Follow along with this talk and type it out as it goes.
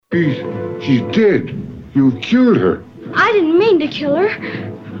She's dead. You killed her. I didn't mean to kill her.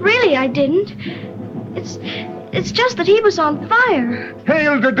 Really, I didn't. It's just that he was on fire.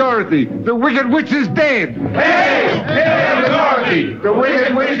 Hail to Dorothy! The Wicked Witch is dead! Hail! Hail to Dorothy! The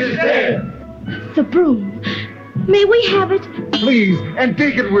Wicked Witch is dead! The broom. May we have it? Please, and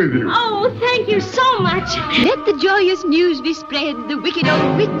take it with you. Oh, thank you so much. Let the joyous news be spread. The wicked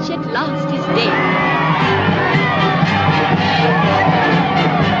old witch at last is dead.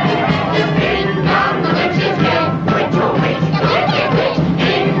 Ding dong, the witch is dead. Witch, oh witch, the wicked witch.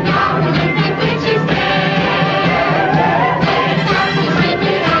 Ding dong, the wicked witch is dead. Wake up, you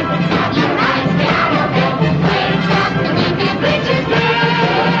sleepy head. Have your eyes get out of bed. Wake up, the wicked witch is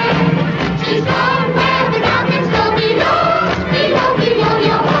dead. She's gone where the mountains go below. Below, below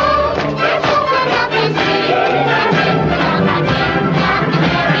your home. Let's open up and sing. Ding dong, the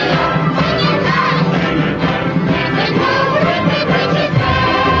merry-o. Sing it loud. Ding dong, the wicked witch is dead.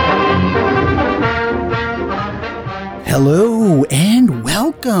 Hello and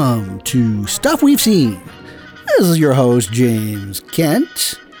welcome to Stuff We've Seen. This is your host, James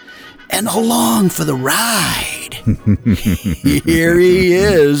Kent, and along for the ride, here he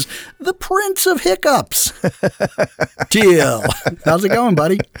is, the Prince of Hiccups. Jill, how's it going,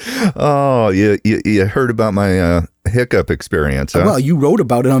 buddy? Oh, you heard about my hiccup experience, huh? Well, you wrote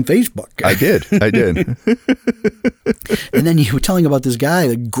about it on Facebook. I did. And then you were telling about this guy,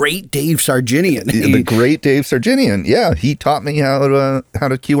 the great Dave Sarginian. The great Dave Sarginian. Yeah, he taught me how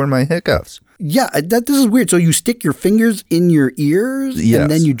to cure my hiccups. Yeah, this is weird. So you stick your fingers in your ears Yes. and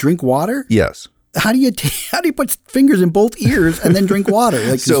then you drink water? Yes. How do you put fingers in both ears and then drink water?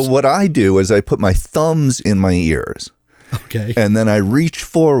 Like So what I do is I put my thumbs in my ears. Okay. And then I reach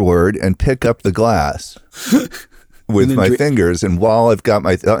forward and pick up the glass with my fingers. And while I've got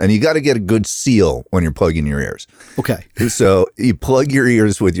my and you got to get a good seal when you're plugging your ears. Okay. So you plug your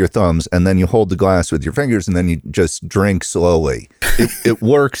ears with your thumbs and then you hold the glass with your fingers and then you just drink slowly. It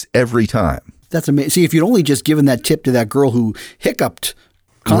works every time. That's amazing. See, if you'd only just given that tip to that girl who hiccuped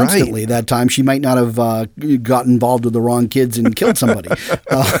constantly that time, she might not have got involved with the wrong kids and killed somebody.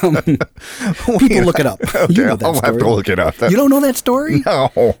 People look it up. Okay, You know that I'll have to story. look it up. You don't know that story?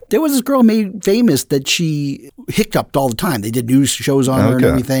 No. There was this girl made famous that she hiccuped all the time. They did news shows on her and Okay.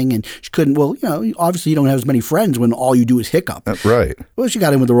 everything, and she couldn't. Well, obviously you don't have as many friends when all you do is hiccup. Right. Well, she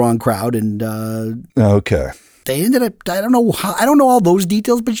got in with the wrong crowd, and Okay. they ended up. I don't know all those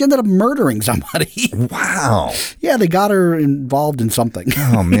details, but she ended up murdering somebody. Wow. Yeah, they got her involved in something.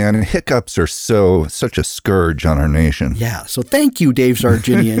 Oh man, hiccups are such a scourge on our nation. Yeah, so thank you, Dave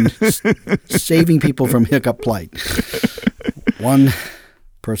Sarginian, saving people from hiccup plight. One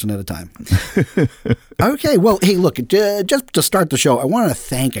person at a time. Okay, well, hey, look, just to start the show, I want to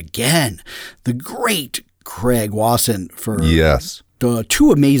thank again the great Craig Wasson for Yes. the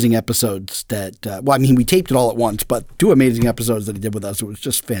two amazing episodes that, we taped it all at once, but two amazing episodes that he did with us. It was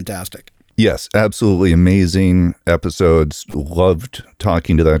just fantastic. Yes, absolutely amazing episodes. Loved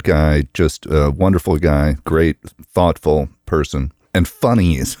talking to that guy. Just a wonderful guy. Great, thoughtful person. And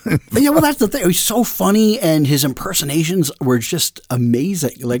funny. Yeah, well, that's the thing. He's so funny, and his impersonations were just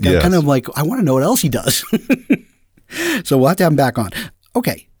amazing. Like, Yes. I want to know what else he does. So we'll have to have him back on.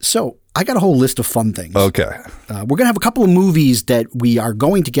 Okay, so I got a whole list of fun things. Okay. We're going to have a couple of movies that we are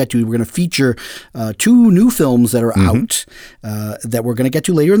going to get to. We're going to feature two new films that are out that we're going to get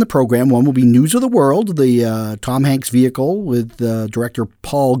to later in the program. One will be News of the World, the Tom Hanks vehicle with director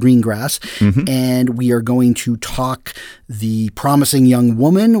Paul Greengrass. And we are going to talk The Promising Young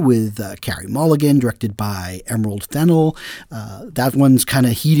Woman with Carey Mulligan, directed by Emerald Fennell. That one's kind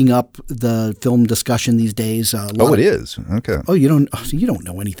of heating up the film discussion these days. It is. Okay. Oh, you don't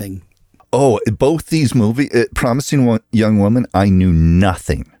know anything. Oh, both these movies, Promising Young Woman, I knew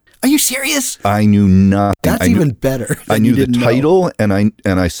nothing. Are you serious? I knew nothing. That's even better. I knew the title and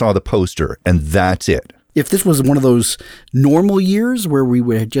I saw the poster, and that's it. If this was one of those normal years where we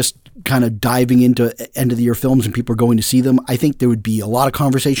were just kind of diving into end of the year films and people are going to see them, I think there would be a lot of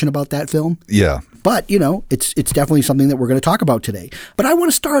conversation about that film. Yeah. But, it's definitely something that we're going to talk about today. But I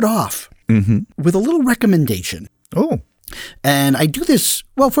want to start off with a little recommendation. Oh. And I do this,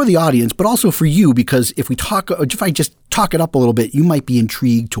 well, for the audience, but also for you, because if I just talk it up a little bit, you might be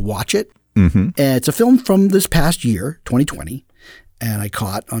intrigued to watch it. It's a film from this past year, 2020, and I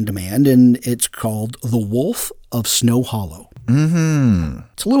caught on demand, and it's called The Wolf of Snow Hollow.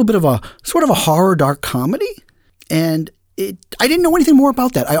 It's a little bit of a sort of a horror dark comedy, and I didn't know anything more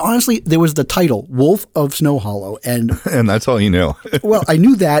about that. There was the title, Wolf of Snow Hollow, and that's all you know. well, I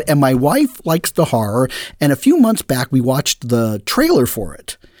knew that, and my wife likes the horror, and a few months back we watched the trailer for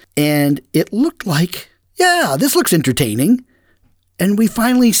it, and it looked like, yeah, this looks entertaining. And we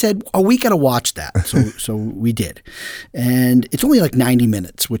finally said, oh, we got to watch that. So we did. And it's only like 90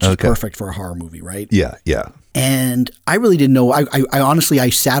 minutes, which is perfect for a horror movie, right? Yeah, yeah. And I really didn't know. I honestly, I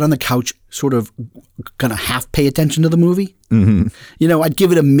sat on the couch sort of going to half pay attention to the movie. Mm-hmm. You know, I'd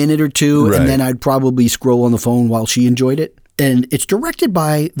give it a minute or two, and then I'd probably scroll on the phone while she enjoyed it. And it's directed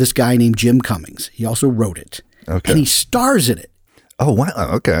by this guy named Jim Cummings. He also wrote it. Okay. And he stars in it. Oh, wow.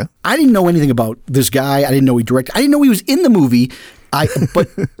 Okay. I didn't know anything about this guy. I didn't know he directed. I didn't know he was in the movie. But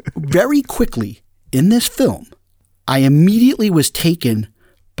very quickly in this film, I immediately was taken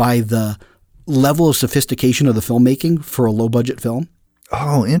by the level of sophistication of the filmmaking for a low-budget film.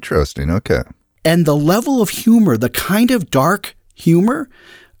 Oh, interesting. Okay. And the level of humor, the kind of dark humor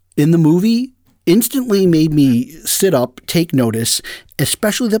in the movie instantly made me sit up, take notice,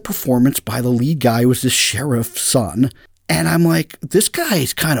 especially the performance by the lead guy who was the sheriff's son. And I'm like, this guy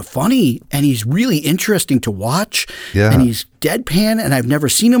is kind of funny, and he's really interesting to watch. Yeah. And he's deadpan, and I've never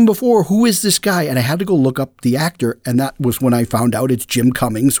seen him before. Who is this guy? And I had to go look up the actor, and that was when I found out it's Jim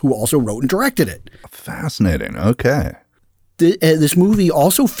Cummings, who also wrote and directed it. Fascinating. Okay. This movie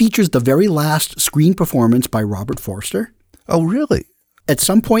also features the very last screen performance by Robert Forster. Oh, really? At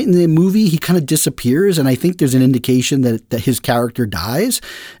some point in the movie, he kind of disappears, and I think there's an indication that his character dies.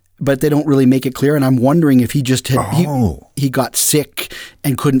 But they don't really make it clear, and I'm wondering if he just he got sick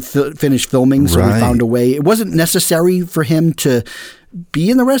and couldn't finish filming, so he found a way. It wasn't necessary for him to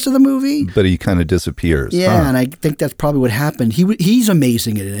be in the rest of the movie, but he kind of disappears. Yeah, and I think that's probably what happened. He's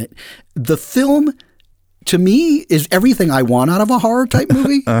amazing in it. The film, to me, is everything I want out of a horror type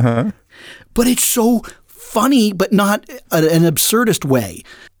movie. But it's so funny, but not an absurdist way.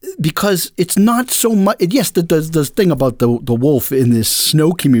 Because it's not so much. Yes, there's this thing about the wolf in this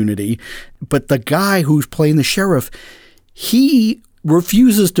snow community, but the guy who's playing the sheriff, he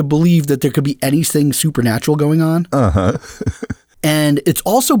refuses to believe that there could be anything supernatural going on. And it's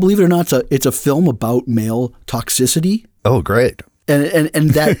also, believe it or not, it's a film about male toxicity. Oh, great. And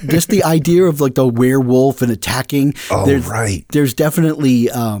that just the idea of like the werewolf and attacking. Oh, There's definitely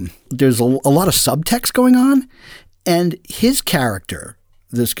there's a lot of subtext going on, and his character.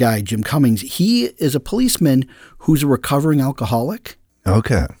 This guy, Jim Cummings, he is a policeman who's a recovering alcoholic.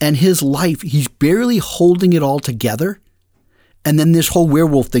 Okay. And his life, he's barely holding it all together. And then this whole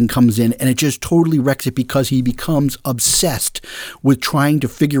werewolf thing comes in, and it just totally wrecks it because he becomes obsessed with trying to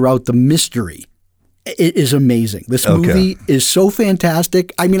figure out the mystery. It is amazing. This movie is so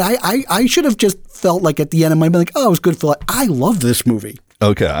fantastic. I mean, I should have just felt like at the end, I might be like, oh, it was good for I love this movie.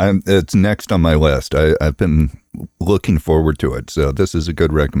 Okay, it's next on my list. I've been looking forward to it, so this is a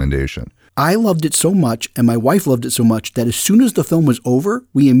good recommendation. I loved it so much, and my wife loved it so much, that as soon as the film was over,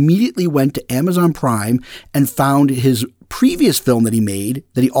 we immediately went to Amazon Prime and found his previous film that he made,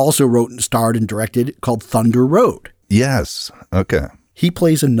 that he also wrote and starred and directed, called Thunder Road. Yes, okay. He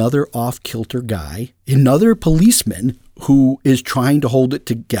plays another off-kilter guy, another policeman who is trying to hold it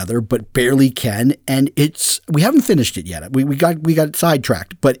together but barely can, and we haven't finished it yet. We got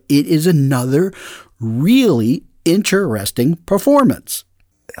sidetracked, but it is another really interesting performance.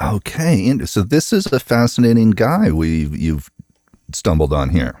 Okay, so this is a fascinating guy you've stumbled on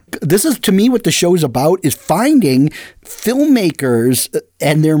here. This is, to me, what the show's about, is finding filmmakers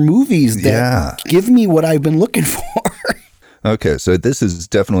and their movies that give me what I've been looking for. Okay, so this is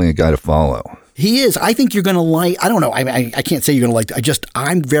definitely a guy to follow. He is. I think you're going to like, I don't know. I can't say you're going to like,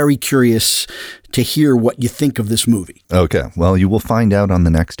 I'm very curious to hear what you think of this movie. Okay. Well, you will find out on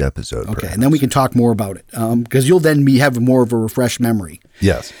the next episode. Okay. Perhaps. And then we can talk more about it because you'll then have more of a refreshed memory.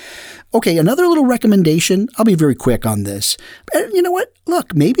 Yes. Okay. Another little recommendation. I'll be very quick on this. You know what?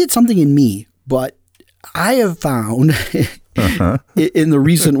 Look, maybe it's something in me, but I have found in the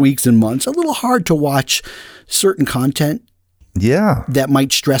recent weeks and months a little hard to watch certain content. Yeah. That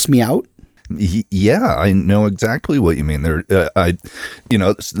might stress me out. Yeah, I know exactly what you mean.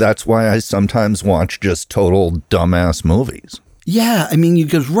 That's why I sometimes watch just total dumbass movies. Yeah, I mean,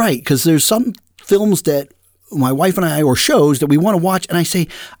 because there's some films that my wife and I, or shows that we want to watch, and I say,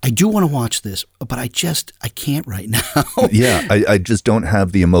 I do want to watch this, but I can't right now. Yeah, I just don't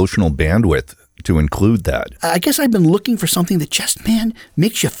have the emotional bandwidth to include that. I guess I've been looking for something that just,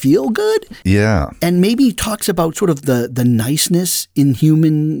 makes you feel good. Yeah. And maybe talks about sort of the niceness in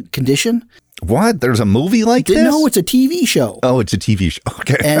human condition. What? There's a movie like this? No, it's a TV show. Oh, it's a TV show.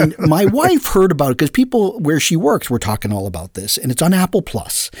 Okay. And my wife heard about it because people where she works were talking all about this, and it's on Apple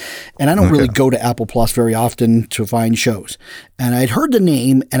Plus. And I don't really go to Apple Plus very often to find shows. And I'd heard the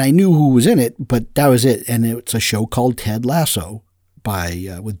name, and I knew who was in it, but that was it. And it's a show called Ted Lasso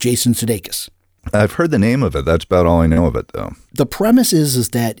with Jason Sudeikis. I've heard the name of it. That's about all I know of it, though. The premise is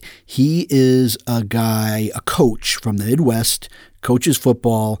that he is a coach from the Midwest, coaches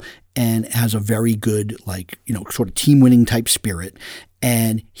football, and has a very good, sort of team-winning type spirit.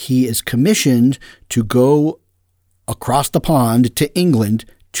 And he is commissioned to go across the pond to England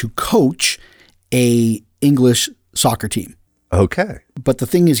to coach a English soccer team. Okay. But the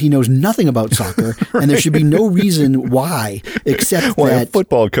thing is, he knows nothing about soccer, and there should be no reason why, except Why that a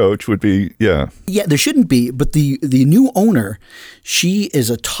football coach would be, Yeah, there shouldn't be. But the new owner, she is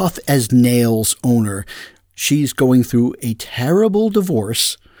a tough as nails owner. She's going through a terrible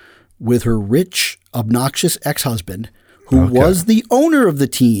divorce with her rich, obnoxious ex-husband, who was the owner of the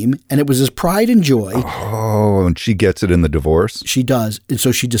team, and it was his pride and joy. Oh, and she gets it in the divorce? She does. And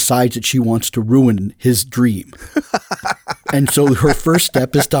so she decides that she wants to ruin his dream. And so her first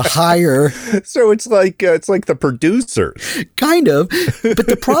step is to hire. So it's like the producers. Kind of. But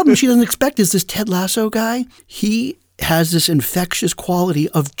the problem she doesn't expect is this Ted Lasso guy. He has this infectious quality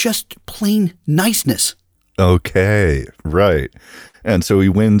of just plain niceness. Okay, right. And so he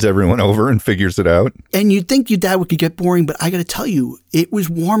wins everyone over and figures it out. And you'd think that would get boring, but I got to tell you, it was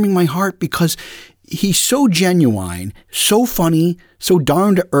warming my heart because he's so genuine, so funny, so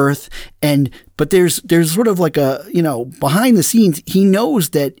down to earth. But there's sort of like a, behind the scenes, he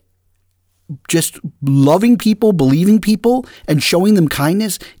knows that just loving people, believing people, and showing them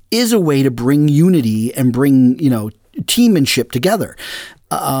kindness is a way to bring unity and bring, teammanship together.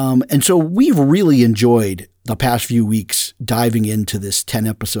 And so we've really enjoyed the past few weeks diving into this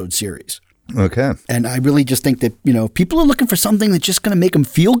 10-episode series. Okay. And I really just think that, if people are looking for something that's just going to make them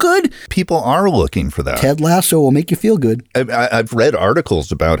feel good. People are looking for that. Ted Lasso will make you feel good. I've read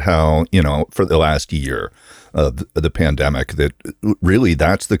articles about how, for the last year of the pandemic, that really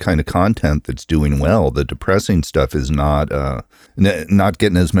that's the kind of content that's doing well. The depressing stuff is not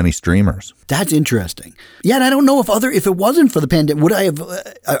getting as many streamers. That's interesting. Yeah, and I don't know if it wasn't for the pandemic, would I have?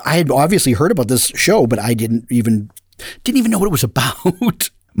 I had obviously heard about this show, but I didn't even know what it was about.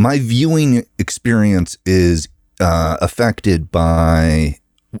 My viewing experience is affected by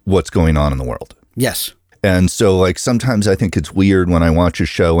what's going on in the world. Yes. And so, sometimes I think it's weird when I watch a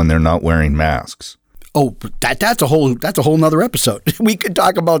show and they're not wearing masks. Oh, that's a whole nother episode. We could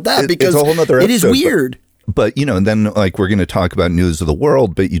talk about that because it's a whole nother episode, it is weird. But and then we're going to talk about news of the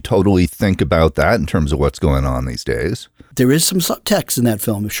world, but you totally think about that in terms of what's going on these days. There is some subtext in that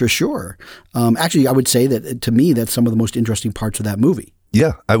film, for sure. Actually, I would say that to me, that's some of the most interesting parts of that movie.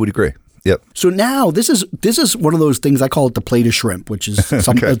 Yeah, I would agree. Yep. So now this is one of those things, I call it the plate of shrimp, which is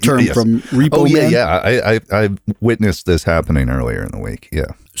a term yes. from Repo Man. Yeah. I witnessed this happening earlier in the week.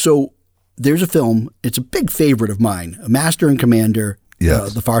 Yeah. So there's a film. It's a big favorite of mine, Master and Commander,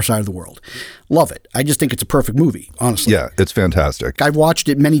 yes. The Far Side of the World. Love it. I just think it's a perfect movie, honestly. Yeah, it's fantastic. I've watched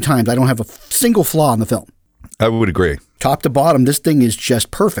it many times. I don't have a single flaw in the film. I would agree. Top to bottom, this thing is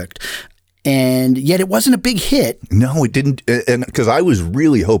just perfect. And yet it wasn't a big hit. No, it didn't. And because I was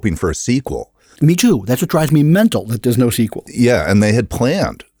really hoping for a sequel. Me too. That's what drives me mental, that there's no sequel. Yeah, and they had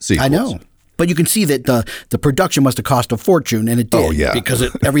planned sequels. I know. But you can see that the production must have cost a fortune, and it did. Oh, yeah.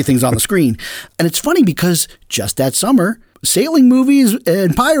 Because everything's on the screen. And it's funny because just that summer, sailing movies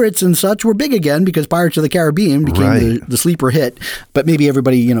and pirates and such were big again because Pirates of the Caribbean became the sleeper hit. But maybe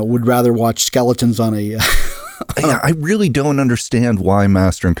everybody, would rather watch skeletons on a... I really don't understand why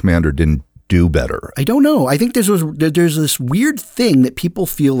Master and Commander didn't do better. I don't know. I think there's this weird thing that people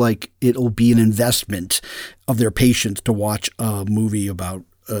feel like it'll be an investment of their patience to watch a movie about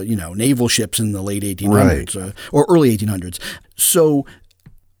naval ships in the late 1800s or early 1800s. So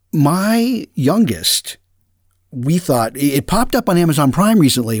my youngest, we thought it popped up on Amazon Prime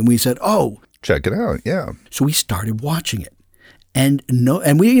recently, and we said, "Oh, check it out!" Yeah. So we started watching it, and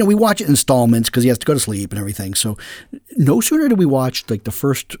we watch it in installments because he has to go to sleep and everything. So no sooner did we watch the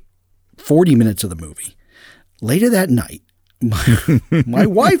first 40 minutes of the movie. Later that night, my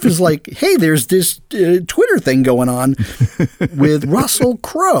wife is like, "Hey, there's this Twitter thing going on with Russell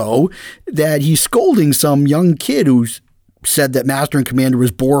Crowe that he's scolding some young kid who's said that Master and Commander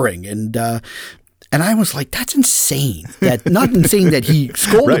was boring." And I was like, that's insane. That not insane that he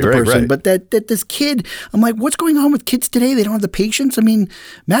scolded the person, but that this kid, I'm like, what's going on with kids today? They don't have the patience. I mean,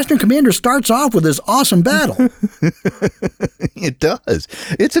 Master and Commander starts off with this awesome battle. It does.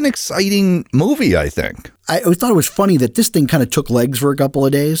 It's an exciting movie, I think. I always thought it was funny that this thing kind of took legs for a couple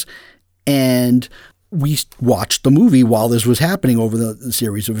of days, and we watched the movie while this was happening over the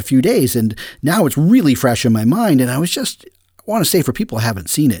series of a few days, and now it's really fresh in my mind, and I want to say for people who haven't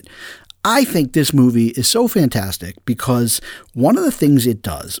seen it, I think this movie is so fantastic because one of the things it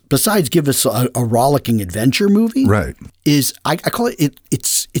does, besides give us a rollicking adventure movie, is I call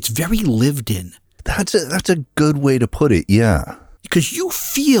it's very lived in. That's a good way to put it. Yeah, because you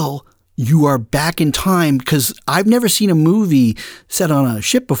feel you are back in time, because I've never seen a movie set on a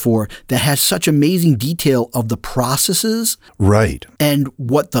ship before that has such amazing detail of the processes Right. and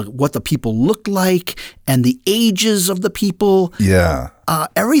what the people looked like and the ages of the people. Yeah.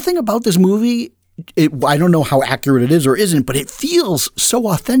 Everything about this movie, I don't know how accurate it is or isn't, but it feels so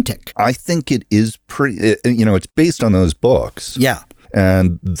authentic. I think it is pretty, it's based on those books. Yeah.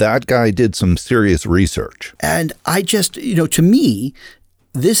 And that guy did some serious research. And I just, to me,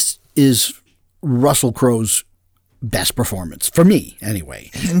 this is Russell Crowe's best performance, for me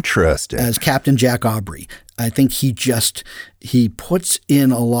anyway, Interesting. as Captain Jack Aubrey. I think he puts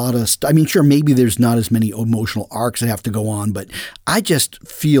in a lot of stuff. I mean, sure, maybe there's not as many emotional arcs that have to go on, but I just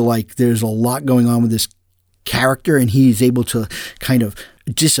feel like there's a lot going on with this character, and he's able to kind of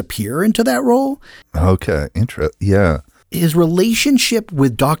disappear into that role. Okay. Yeah. His relationship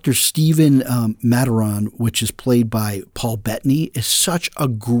with Dr. Stephen Mataron, which is played by Paul Bettany, is such a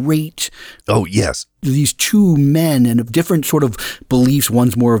great. Oh, yes. These two men and of different sort of beliefs.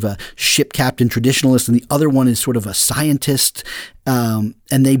 One's more of a ship captain traditionalist, and the other one is sort of a scientist. And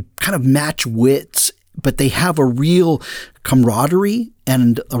they kind of match wits, but they have a real camaraderie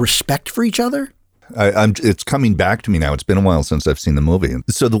and a respect for each other. It's coming back to me now. It's been a while since I've seen the movie.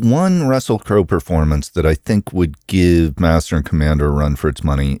 So the one Russell Crowe performance that I think would give Master and Commander a run for its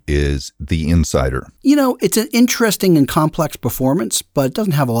money is The Insider. It's an interesting and complex performance, but it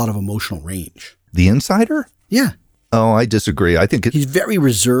doesn't have a lot of emotional range. The Insider? Yeah. Oh, I disagree. I think He's very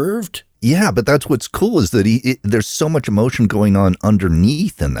reserved. Yeah, but that's what's cool is that there's so much emotion going on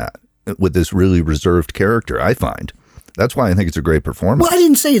underneath in that with this really reserved character, I find. That's why I think it's a great performance. Well, I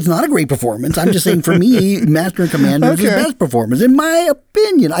didn't say it's not a great performance. I'm just saying for me, Master and Commander is his best performance, in my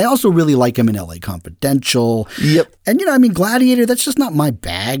opinion. I also really like him in L.A. Confidential. Yep. And, Gladiator, that's just not my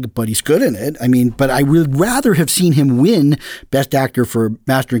bag, but he's good in it. But I would rather have seen him win Best Actor for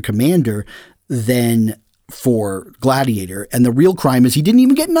Master and Commander than for Gladiator. And the real crime is he didn't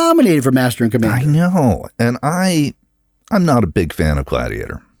even get nominated for Master and Commander. I know. And I'm not a big fan of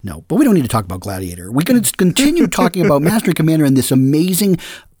Gladiator. No, but we don't need to talk about Gladiator. We can continue talking about Master and Commander and this amazing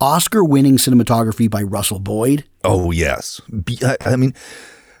Oscar-winning cinematography by Russell Boyd. Oh, yes. I mean,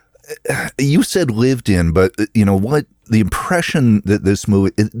 you said lived in, but you know what? The impression that this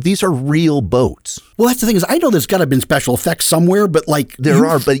movie, these are real boats. Well, that's the thing is, I know there's got to have been special effects somewhere, but like... There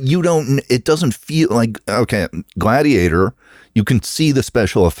are, but it doesn't feel like, okay, Gladiator, you can see the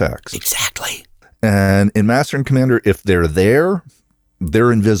special effects. Exactly. And in Master and Commander, if they're there,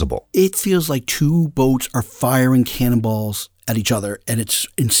 they're invisible. It feels like two boats are firing cannonballs at each other, and it's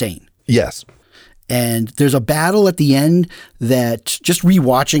insane. Yes. And there's a battle at the end that, just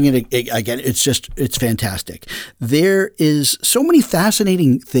rewatching it again, it's fantastic. There is so many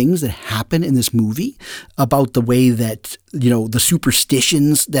fascinating things that happen in this movie about the way that, the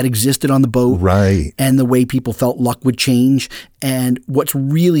superstitions that existed on the boat. Right. And the way people felt luck would change. And what's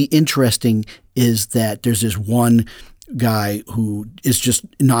really interesting is that there's this one guy who is just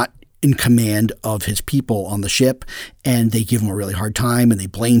not in command of his people on the ship, and they give him a really hard time and they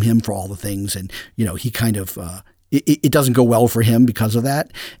blame him for all the things. And, he kind of, it doesn't go well for him because of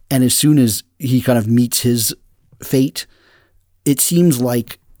that. And as soon as he kind of meets his fate, it seems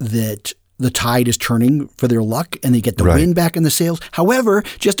like that the tide is turning for their luck and they get the wind back in the sails. However,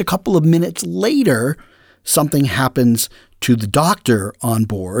 just a couple of minutes later, something happens to the doctor on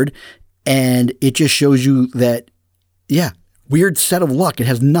board, and it just shows you that, weird set of luck. It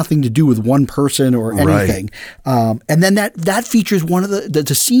has nothing to do with one person or anything. Right. And then that features one of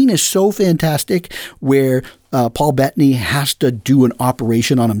the scene is so fantastic where Paul Bettany has to do an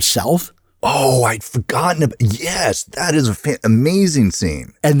operation on himself. Oh, I'd forgotten about. Yes, that is an amazing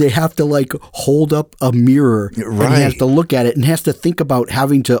scene. And they have to hold up a mirror. Right. And he has to look at it and has to think about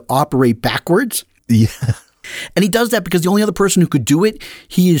having to operate backwards. Yeah. And he does that because the only other person who could do it,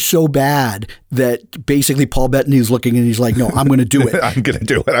 he is so bad that basically Paul Bettany is looking and he's like, no, I'm going to do it. I'm going to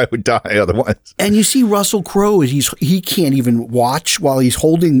do it. I would die otherwise. And you see Russell Crowe, he can't even watch while he's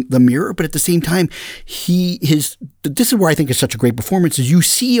holding the mirror. But at the same time, this is where I think is such a great performance, is you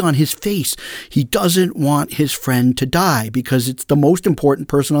see on his face, he doesn't want his friend to die because it's the most important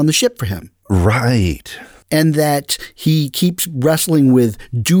person on the ship for him. Right. And that he keeps wrestling with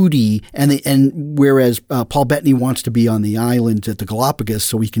duty, and whereas Paul Bettany wants to be on the island at the Galapagos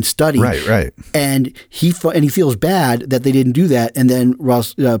so he can study. Right. And he feels bad that they didn't do that. And then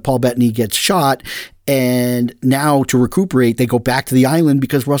Paul Bettany gets shot, and now to recuperate, they go back to the island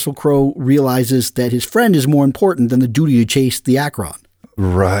because Russell Crowe realizes that his friend is more important than the duty to chase the Acheron.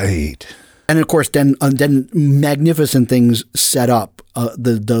 Right. And of course, then magnificent things set up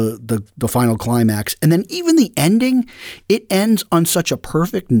the final climax, and then even the ending. It ends on such a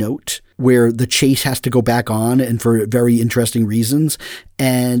perfect note where the chase has to go back on, and for very interesting reasons.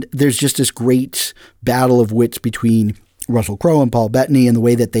 And there's just this great battle of wits between Russell Crowe and Paul Bettany, and the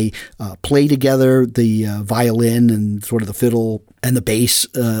way that they play together, the violin and sort of the fiddle and the bass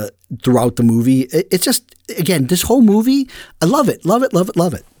throughout the movie. It's just, again, this whole movie, I love it, love it, love it,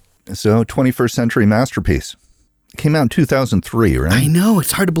 love it. So 21st century masterpiece. Came out in 2003, right? I know.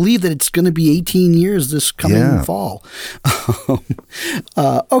 It's hard to believe that it's going to be 18 years this coming fall.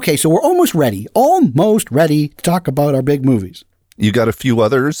 Okay, so we're almost ready to talk about our big movies. You got a few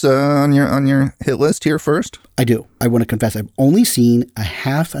others on your hit list here first? I do. I want to confess, I've only seen a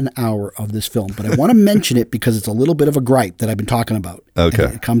half an hour of this film, but I want to mention it because it's a little bit of a gripe that I've been talking about. Okay.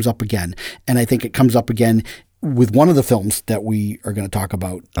 And it comes up again. And I think it comes up again with one of the films that we are going to talk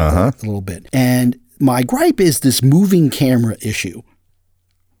about a little bit. And my gripe is this moving camera issue,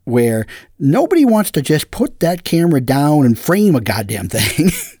 where nobody wants to just put that camera down and frame a goddamn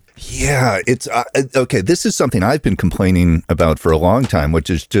thing. Yeah, it's okay. This is something I've been complaining about for a long time, which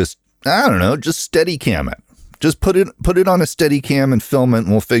is just, I don't know, just steady cam it. Just put it on a steady cam and film it,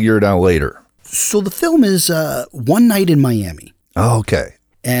 and we'll figure it out later. So the film is One Night in Miami. Okay.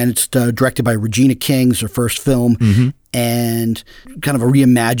 And it's directed by Regina King. It's her first film. Mm-hmm. And kind of a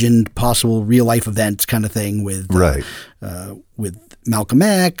reimagined possible real life events kind of thing with Malcolm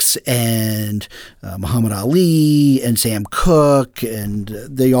X and Muhammad Ali and Sam Cooke, and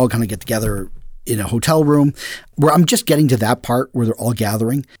they all kind of get together in a hotel room where I'm just getting to that part where they're all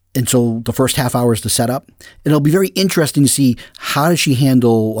gathering. And so the first half hour is the setup. And it'll be very interesting to see how does she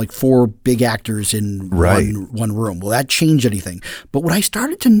handle like 4 big actors in one room. Will that change anything? But what I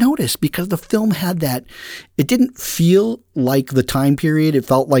started to notice, because the film had that, it didn't feel like the time period. It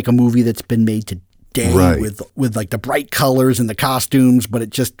felt like a movie that's been made today with like the bright colors and the costumes, but it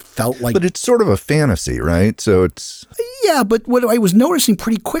just felt like... But it's sort of a fantasy, right? So it's... Yeah, but what I was noticing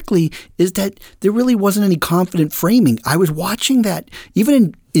pretty quickly is that there really wasn't any confident framing. I was watching that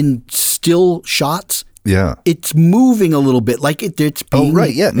even in still shots. Yeah, it's moving a little bit, like it's being. Oh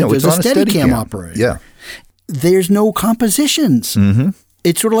right, yeah, no, there's it's a steady cam operator. Yeah, there's no compositions. Mm-hmm.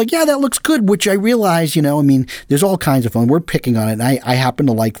 It's sort of like, yeah, that looks good, which I realize, I mean, there's all kinds of fun. We're picking on it, and I happen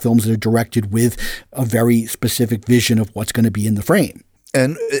to like films that are directed with a very specific vision of what's going to be in the frame.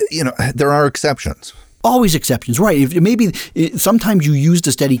 And there are exceptions. Always exceptions, right? Maybe sometimes you use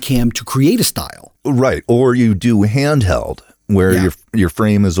the steady cam to create a style. Right, or you do handheld, where your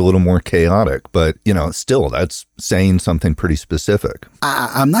frame is a little more chaotic, but still that's saying something pretty specific.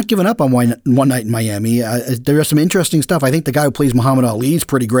 I'm not giving up on One Night in Miami. There is some interesting stuff. I think the guy who plays Muhammad Ali is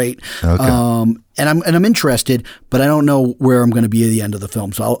pretty great. Okay. And I'm interested, but I don't know where I'm going to be at the end of the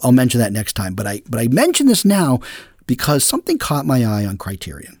film. So I'll mention that next time. But I mention this now because something caught my eye on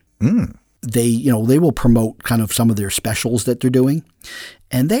Criterion. They will promote kind of some of their specials that they're doing,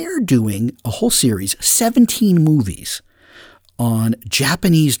 and they are doing a whole series, 17 movies on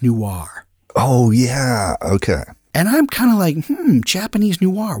Japanese noir. Oh, yeah. Okay. And I'm kind of like, Japanese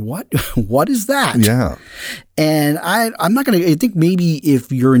noir. What is that? Yeah. And I'm not going to, I think maybe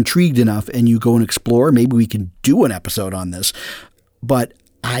if you're intrigued enough and you go and explore, maybe we can do an episode on this. But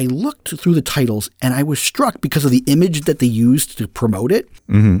I looked through the titles and I was struck because of the image that they used to promote it.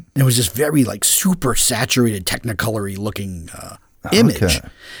 Mm-hmm. And it was this very like super saturated Technicolor-y looking image. Okay.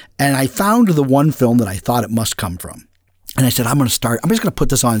 And I found the one film that I thought it must come from. And I said, I'm just going to put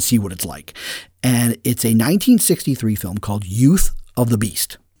this on and see what it's like. And it's a 1963 film called Youth of the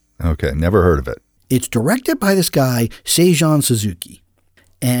Beast. Okay, never heard of it. It's directed by this guy, Seijun Suzuki.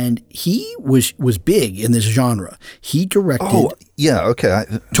 And he was big in this genre. He directed... Oh, yeah, okay.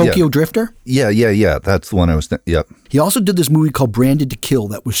 Tokyo Drifter? Yeah. That's the one I was... Yep. He also did this movie called Branded to Kill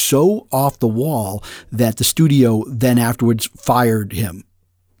that was so off the wall that the studio then afterwards fired him.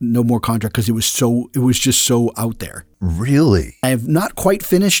 No more contract because it was just so out there. Really? I have not quite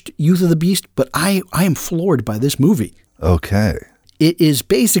finished Youth of the Beast, but I am floored by this movie. Okay. It is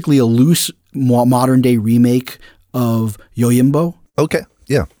basically a loose modern day remake of Yojimbo. Okay.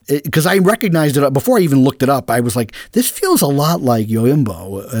 Yeah. Because I recognized it before I even looked it up. I was like, this feels a lot like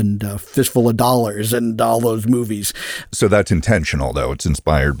Yojimbo and Fistful of Dollars and all those movies. So that's intentional, though. It's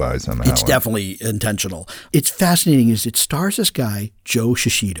inspired by somehow. It's definitely intentional. It's fascinating is it stars this guy, Joe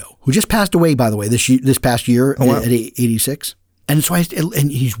Shishido, who just passed away, by the way, this past year at 86. And so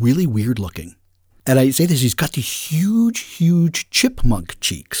and he's really weird looking. And I say this, he's got these huge chipmunk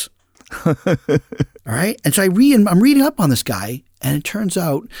cheeks. All right. And so I'm reading up on this guy, and it turns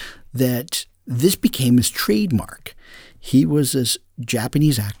out that this became his trademark. He was this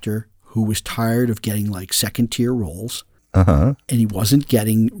Japanese actor who was tired of getting like second-tier roles. Uh-huh. And he wasn't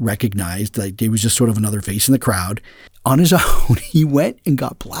getting recognized. Like, he was just sort of another face in the crowd. On his own, he went and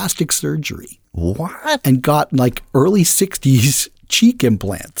got plastic surgery. What? And got like early 60s cheek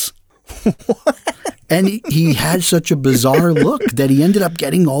implants. What? And he had such a bizarre look that he ended up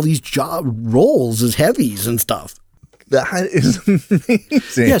getting all these job roles as heavies and stuff. That is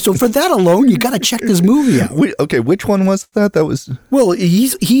amazing. Yeah, so for that alone, you got to check this movie out. Okay, which one was that? That was... Well,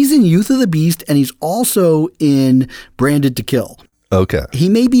 he's in Youth of the Beast, and he's also in Branded to Kill. Okay. He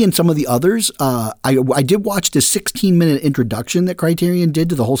may be in some of the others. I did watch this 16-minute introduction that Criterion did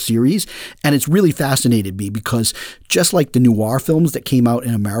to the whole series, and it's really fascinated me because just like the noir films that came out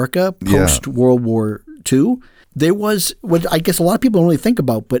in America post-World War II, there was what I guess a lot of people don't really think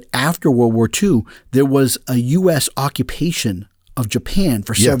about, but after World War II, there was a U.S. occupation of Japan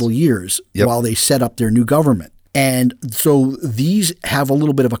for several years while they set up their new government. And so these have a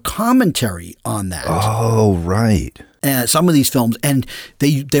little bit of a commentary on that. Oh, right. Some of these films, and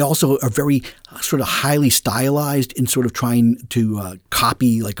they also are very sort of highly stylized in sort of trying to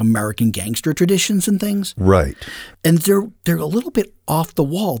copy like American gangster traditions and things. Right. And they're a little bit off the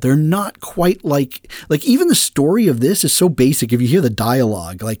wall. They're not quite like even the story of this is so basic. If you hear the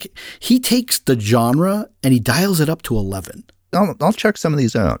dialogue, like he takes the genre and he dials it up to 11. I'll check some of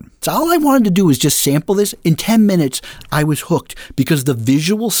these out. So all I wanted to do is just sample this. In 10 minutes, I was hooked because the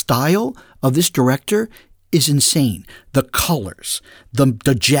visual style of this director is insane. The colors, the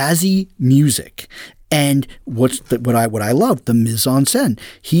jazzy music, and what I love, the mise en scène.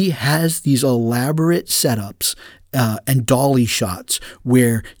 He has these elaborate setups and dolly shots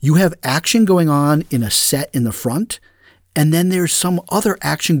where you have action going on in a set in the front, and then there's some other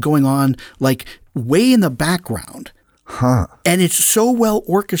action going on like way in the background. Huh. And it's so well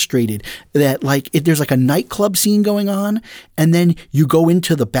orchestrated that like there's like a nightclub scene going on, and then you go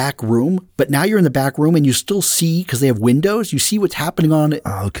into the back room, but now you're in the back room and you still see, because they have windows, you see what's happening on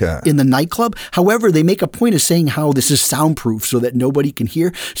in the nightclub. However, they make a point of saying how this is soundproof so that nobody can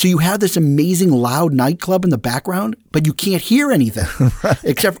hear. So you have this amazing loud nightclub in the background, but you can't hear anything. Right.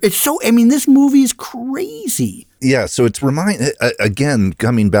 Except this movie is crazy. Yeah, so it's again,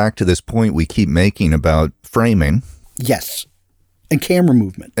 coming back to this point we keep making about framing. Yes. And camera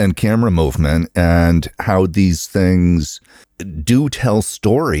movement. And how these things do tell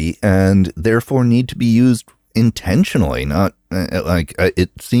story and therefore need to be used intentionally, not it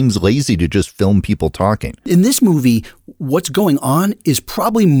seems lazy to just film people talking. In this movie, what's going on is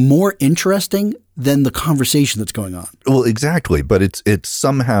probably more interesting than the conversation that's going on. Well, exactly. But it's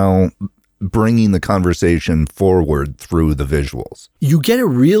somehow bringing the conversation forward through the visuals. You get a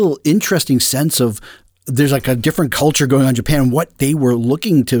real interesting sense of there's like a different culture going on in Japan and what they were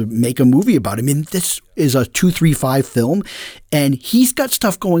looking to make a movie about. I mean, this is a 2-3-5 film, and he's got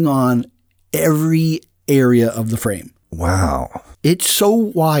stuff going on every area of the frame. Wow. It's so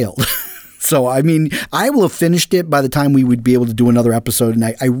wild. So, I mean, I will have finished it by the time we would be able to do another episode, and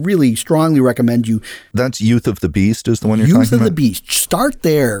I really strongly recommend you. That's Youth of the Beast is the one you're talking about? Youth of the Beast. Start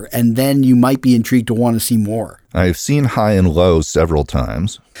there, and then you might be intrigued to want to see more. I've seen High and Low several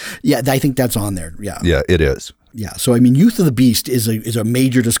times. Yeah, I think that's on there. Yeah. Yeah, it is. Yeah. So, I mean, Youth of the Beast is a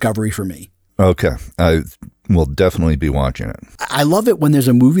major discovery for me. Okay. I will definitely be watching it. I love it when there's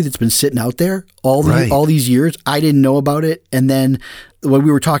a movie that's been sitting out there all these years. I didn't know about it. And then what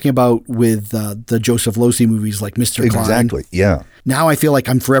we were talking about with the Joseph Losey movies like Mr. Klein. Exactly. Yeah. Now I feel like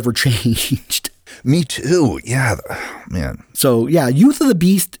I'm forever changed. Me too. Yeah. Man. So, yeah, Youth of the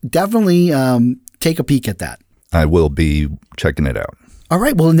Beast, definitely take a peek at that. I will be checking it out. All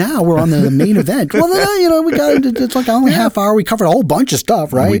right. Well, now we're on the main event. Well, we got it's like only a half hour. We covered a whole bunch of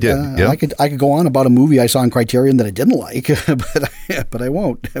stuff, right? We did. Yeah. I could go on about a movie I saw in Criterion that I didn't like, but I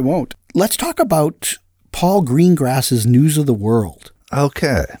won't. Let's talk about Paul Greengrass's News of the World.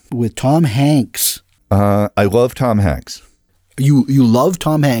 Okay. With Tom Hanks. I love Tom Hanks. You love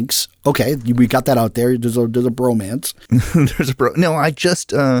Tom Hanks. Okay, we got that out there. There's a bromance. No, I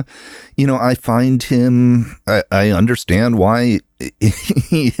just, I find him, I understand why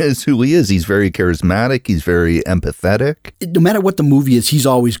he is who he is. He's very charismatic. He's very empathetic. No matter what the movie is, he's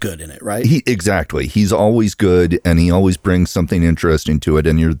always good in it, right? Exactly. He's always good, and he always brings something interesting to it,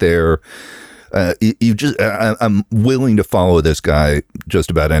 and you're there. I'm willing to follow this guy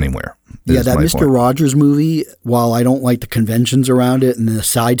just about anywhere. Yeah, that Mr. Rogers movie, while I don't like the conventions around it and the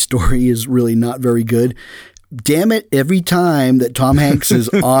side story is really not very good, damn it, every time that Tom Hanks is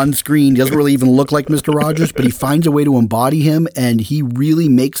on screen, he doesn't really even look like Mr. Rogers, but he finds a way to embody him, and he really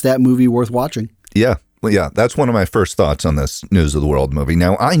makes that movie worth watching. Yeah. Well, yeah, that's one of my first thoughts on this News of the World movie.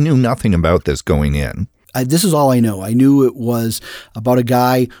 Now, I knew nothing about this going in. This is all I know. I knew it was about a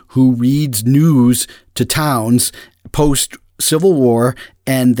guy who reads news to towns post-Civil War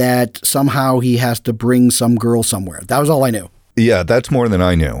and that somehow he has to bring some girl somewhere. That was all I knew. Yeah, that's more than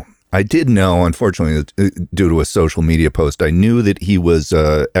I knew. I did know, unfortunately, due to a social media post, I knew that he was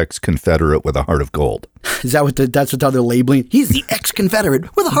ex-Confederate with a heart of gold. Is that that's what they're labeling? He's the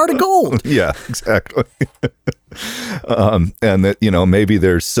ex-Confederate with a heart of gold. Yeah, exactly. And that, maybe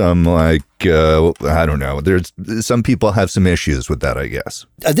there's some I don't know. There's some people have some issues with that, I guess.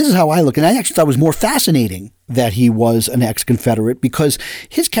 This is how I look. And I actually thought it was more fascinating that he was an ex-Confederate because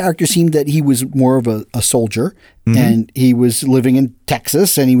his character seemed that he was more of a soldier and he was living in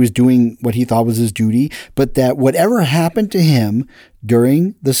Texas and he was doing what he thought was his duty. But that whatever happened to him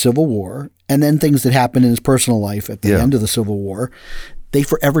during the Civil War and then things that happened in his personal life at the end of the Civil War, they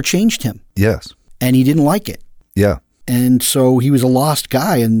forever changed him. Yes. And he didn't like it. Yeah. And so he was a lost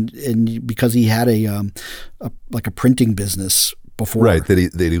guy, and because he had a printing business before, right? That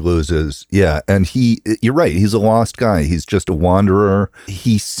he loses, yeah. And you're right. He's a lost guy. He's just a wanderer.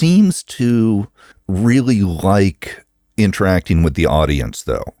 He seems to really like interacting with the audience,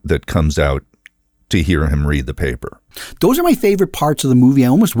 though, that comes out to hear him read the paper. Those are my favorite parts of the movie. I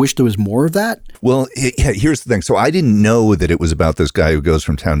almost wish there was more of that. Well, here's the thing. So I didn't know that it was about this guy who goes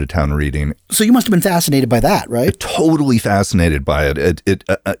from town to town reading. So you must have been fascinated by that, right? Totally fascinated by it.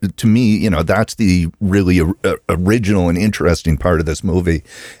 To me, that's the really original and interesting part of this movie.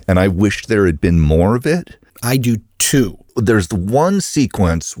 And I wish there had been more of it. I do too. There's the one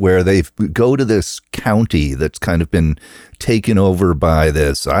sequence where they go to this county that's kind of been taken over by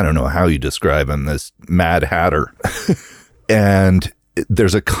this, I don't know how you describe him, this Mad Hatter. And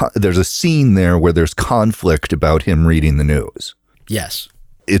there's a scene there where there's conflict about him reading the news. Yes.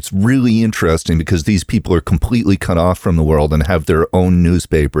 It's really interesting because these people are completely cut off from the world and have their own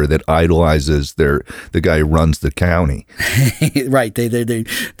newspaper that idolizes the guy who runs the county. Right. They're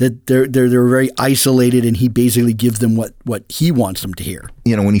very isolated, and he basically gives them what he wants them to hear.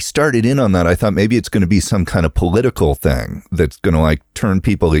 When he started in on that, I thought maybe it's going to be some kind of political thing that's going to turn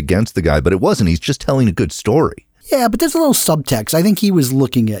people against the guy, but it wasn't. He's just telling a good story. Yeah, but there's a little subtext. I think he was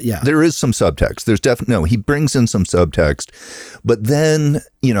looking at, There is some subtext. There's definitely, he brings in some subtext, but then,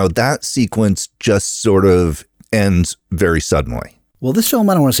 that sequence just sort of ends very suddenly. Well, this film,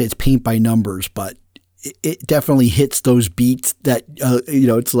 I don't want to say it's paint by numbers, but it definitely hits those beats that,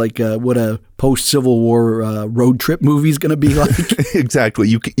 it's like what a post-Civil War road trip movie is going to be like. Exactly.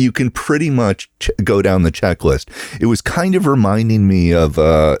 You can pretty much go down the checklist. It was kind of reminding me of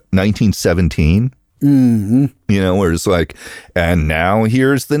 1917. Mm-hmm. Where it's like, and now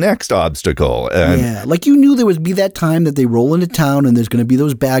here's the next obstacle. And like you knew there would be that time that they roll into town and there's going to be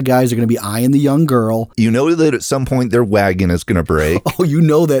those bad guys. They're going to be eyeing the young girl. You know that at some point their wagon is going to break. Oh, you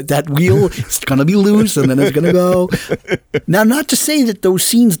know that wheel is going to be loose and then it's going to go. Now, not to say that those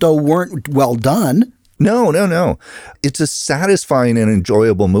scenes, though, weren't well done. No. It's a satisfying and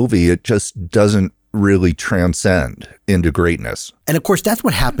enjoyable movie. It just doesn't really transcend into greatness. And of course, that's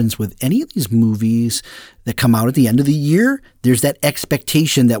what happens with any of these movies that come out at the end of the year. There's that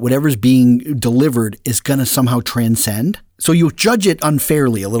expectation that whatever's being delivered is going to somehow transcend. So you judge it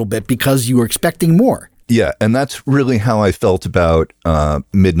unfairly a little bit because you were expecting more. Yeah, and that's really how I felt about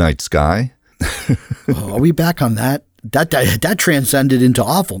Midnight Sky. Are we back on that? That transcended into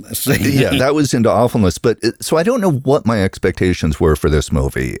awfulness. Yeah, that was into awfulness. But so I don't know what my expectations were for this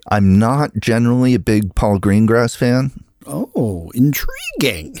movie. I'm not generally a big Paul Greengrass fan. Oh,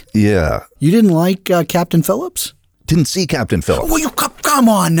 intriguing. Yeah. You didn't like Captain Phillips? Didn't see Captain Phillips. Well, you come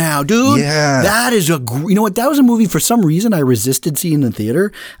on now, dude. Yeah. That is you know what? That was a movie for some reason I resisted seeing in the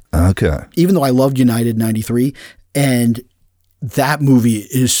theater. Okay. Even though I loved United 93. And that movie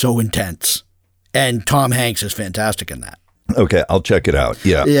is so intense. And Tom Hanks is fantastic in that. Okay, I'll check it out.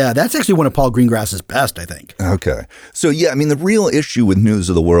 Yeah. Yeah, that's actually one of Paul Greengrass's best, I think. Okay. So, yeah, I mean, the real issue with News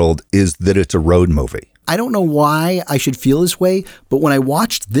of the World is that it's a road movie. I don't know why I should feel this way, but when I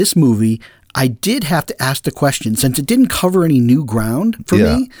watched this movie, I did have to ask the question, since it didn't cover any new ground for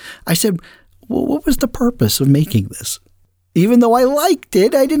me. I said, well, what was the purpose of making this? Even though I liked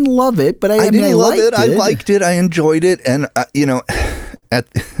it, I didn't love it, but I didn't love it. I liked it. I enjoyed it. And,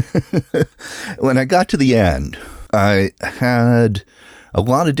 when I got to the end, I had a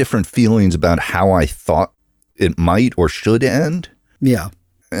lot of different feelings about how I thought it might or should end. Yeah.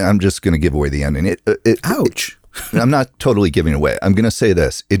 I'm just going to give away the ending. Ouch. I'm not totally giving away. I'm going to say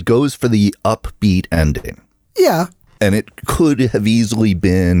this. It goes for the upbeat ending. Yeah. And it could have easily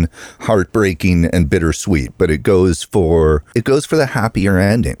been heartbreaking and bittersweet, but it goes for the happier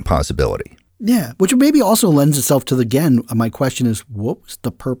ending possibility. Yeah, which maybe also lends itself to, again, my question is, what was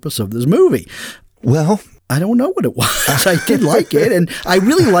the purpose of this movie? Well, I don't know what it was. I did like it. And I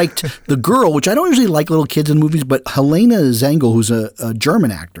really liked the girl, which I don't usually like little kids in movies, but Helena Zengel, who's a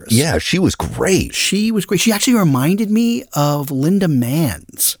German actress. yeah, she was great. She was great. She actually reminded me of Linda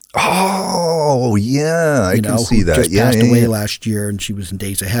Manns. Oh, yeah, I can see who that. just Yeah, passed yeah, away yeah. last year, and she was in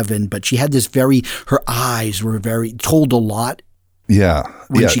Days of Heaven. But she had this her eyes were told a lot Yeah.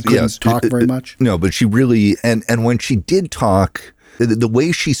 when yes, she couldn't talk very much. No, but she really, and when she did talk, the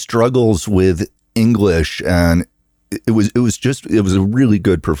way she struggles with English, and it was a really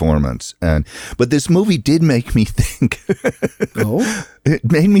good performance. But this movie did make me think. Oh, It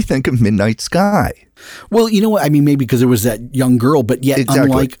made me think of Midnight Sky. well, you know what? I mean, maybe because it was that young girl, but yet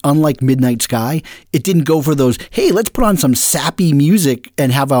Exactly. unlike Midnight Sky, it didn't go for those, hey, let's put on some sappy music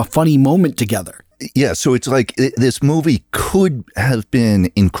and have a funny moment together. Yeah, so it's like this movie could have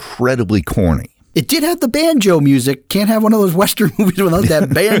been incredibly corny. It did have the banjo music. Can't have one of those Western movies without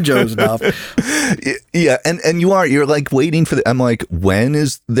that banjo stuff. Yeah, and you're like waiting for I'm like, when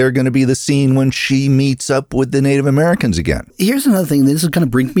is there going to be the scene when she meets up with the Native Americans again? Here's another thing. This is going to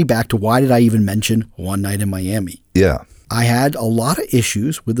bring me back to why did I even mention One Night in Miami? Yeah. I had a lot of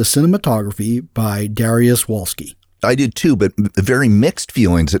issues with the cinematography by Darius Wolski. I did too, but very mixed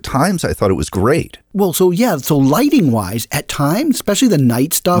feelings. At times, I thought it was great. Well, so lighting wise, at times, especially the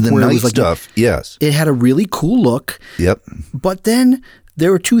night stuff, The where it night was like stuff, yes. it had a really cool look. Yep. But then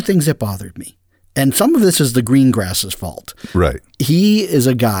there were two things that bothered me. And some of this is the Greengrass's fault. Right. He is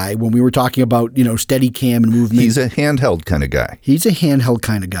a guy, when we were talking about, steady cam and movement. He's a handheld kind of guy. He's a handheld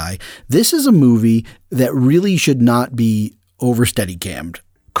kind of guy. This is a movie that really should not be over steady cammed.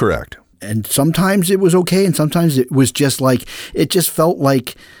 Correct. And sometimes it was okay, and sometimes it was just like, it just felt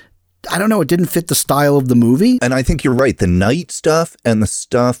like, I don't know, it didn't fit the style of the movie. And I think you're right. The night stuff and the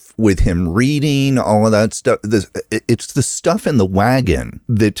stuff with him reading, all of that stuff, it's the stuff in the wagon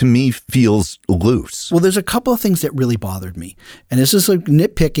that to me feels loose. Well, there's a couple of things that really bothered me. And this is like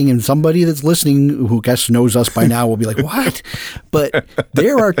nitpicking, and somebody that's listening who I guess knows us by now will be like, what? But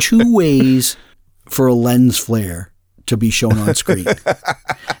there are two ways for a lens flare to be shown on screen.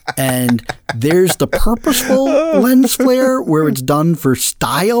 And there's the purposeful lens flare where it's done for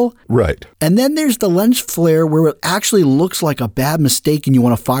style. Right. And then there's the lens flare where it actually looks like a bad mistake and you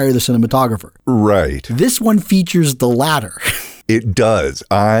want to fire the cinematographer. Right. This one features the latter. It does.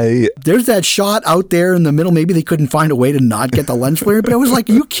 There's that shot out there in the middle. Maybe they couldn't find a way to not get the lens flare, but I was like,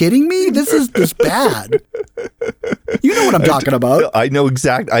 are you kidding me? This is this bad. You know what I'm talking about. I know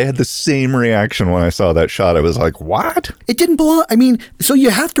exactly. I had the same reaction when I saw that shot. I was like, what? It didn't belong. I mean, so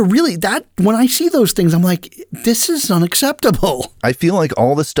you have to really, when I see those things, I'm like, this is unacceptable. I feel like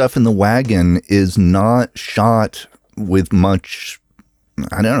all the stuff in the wagon is not shot with much,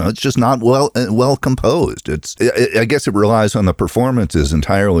 I don't know, it's just not well composed. I guess it relies on the performances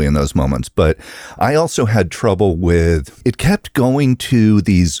entirely in those moments. But I also had trouble with, it kept going to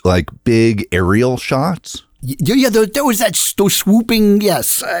these like big aerial shots. Yeah, there was those swooping,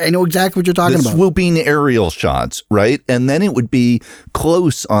 yes, I know exactly what you're talking The about. swooping aerial shots, right? And then it would be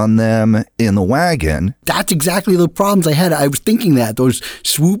close on them in the wagon. That's exactly the problems I had. I was thinking that those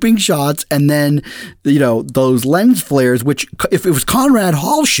swooping shots and then, those lens flares, which if it was Conrad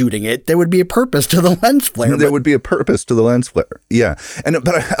Hall shooting it, there would be a purpose to the lens flare. There would be a purpose to the lens flare. Yeah.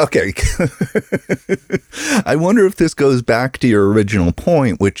 Okay. I wonder if this goes back to your original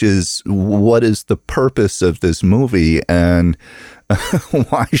point, which is what is the purpose of this movie and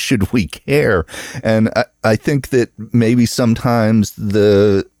why should we care? And I think that maybe sometimes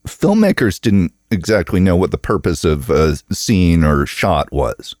the filmmakers didn't exactly know what the purpose of a scene or shot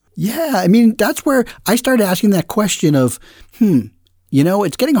was. Yeah, I mean, that's where I started asking that question of,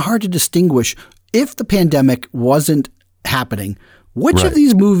 it's getting hard to distinguish if the pandemic wasn't happening, which Right. of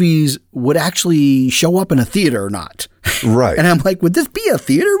these movies would actually show up in a theater or not? Right. And I'm like, would this be a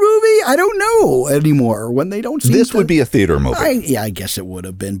theater movie? I don't know anymore when they don't seem This would be a theater movie. I guess it would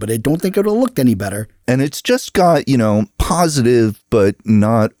have been, but I don't think it would have looked any better. And it's just got, positive, but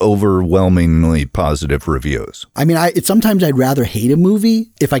not overwhelmingly positive reviews. I mean, sometimes I'd rather hate a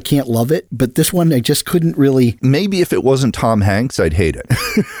movie if I can't love it, but this one I just couldn't really. Maybe if it wasn't Tom Hanks, I'd hate it.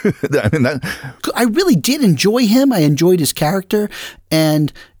 I really did enjoy him. I enjoyed his character.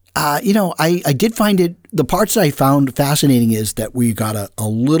 And, I did find it, the parts that I found fascinating is that we got a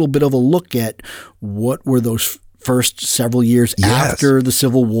little bit of a look at what were those first several years Yes. after the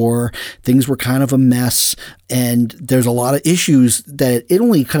Civil War. Things were kind of a mess, and there's a lot of issues that it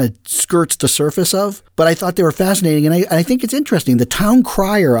only kind of skirts the surface of, but I thought they were fascinating, and I think it's interesting. The town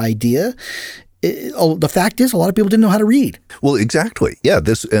crier idea the fact is, a lot of people didn't know how to read. Well, exactly. Yeah,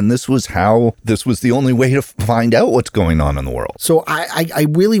 this was the only way to find out what's going on in the world. So I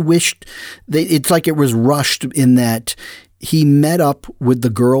really wished it's like it was rushed in that he met up with the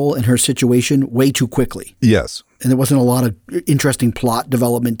girl and her situation way too quickly. Yes. And there wasn't a lot of interesting plot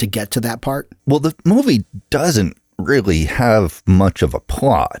development to get to that part. Well, the movie doesn't really have much of a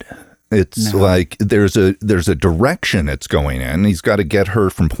plot. It's like there's a direction it's going in. He's got to get her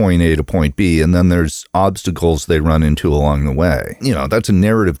from point A to point B, and then there's obstacles they run into along the way. You know, that's a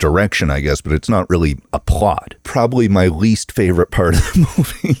narrative direction, I guess, but it's not really a plot. Probably my least favorite part of the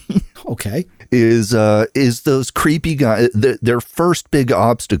movie. Okay. Is those creepy guys. Their first big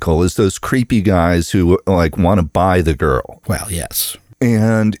obstacle is those creepy guys who like want to buy the girl. Well, yes.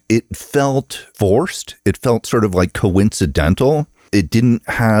 And it felt forced. It felt sort of like coincidental. It didn't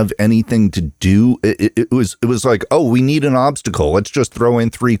have anything to do. It was like, oh, we need an obstacle. Let's just throw in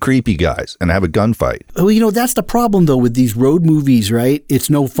 3 creepy guys and have a gunfight. Well, that's the problem, though, with these road movies, right? It's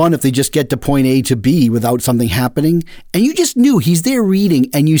no fun if they just get to point A to B without something happening. And you just knew he's there reading,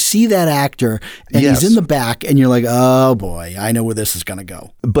 and you see that actor, and he's in the back, and you're like, oh, boy, I know where this is going to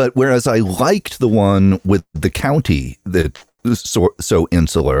go. But whereas I liked the one with the county that was so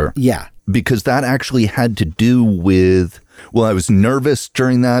insular. Yeah. Because that actually had to do with, well, I was nervous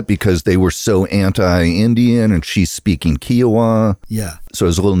during that because they were so anti-Indian and she's speaking Kiowa. Yeah. So I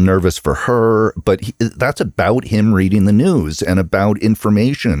was a little nervous for her, but that's about him reading the news and about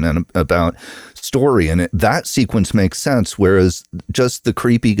information and about story. And that sequence makes sense. Whereas just the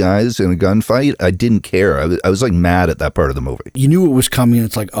creepy guys in a gunfight, I didn't care. I was like mad at that part of the movie. You knew it was coming.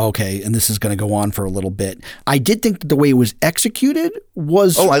 It's like, okay, and this is going to go on for a little bit. I did think that the way it was executed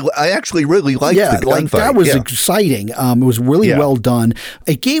was... Oh, I actually really liked the gunfight. Like that was exciting. It was really well done.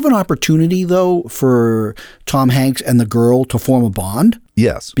 It gave an opportunity, though, for Tom Hanks and the girl to form a bond.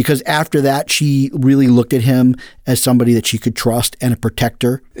 Yes. Because after that, she really looked at him as somebody that she could trust and a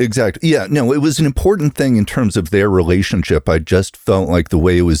protector. Exactly. Yeah. No, it was an important thing in terms of their relationship. I just felt like the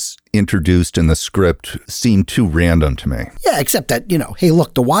way it was introduced in the script seemed too random to me. Yeah, except that, hey,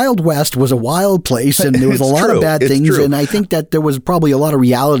 look, the Wild West was a wild place and there was a lot of bad things. And I think that there was probably a lot of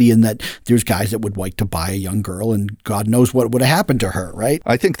reality in that there's guys that would like to buy a young girl and God knows what would have happened to her, right?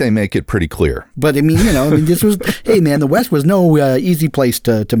 I think they make it pretty clear. But I mean, this was, hey man, the West was no easy place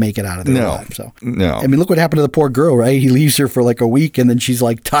to make it out of their life. So, no. I mean, look what happened to the poor girl, right? He leaves her for like a week and then she's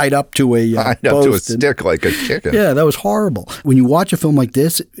like tied up to a stick like a chicken. Yeah, that was horrible. When you watch a film like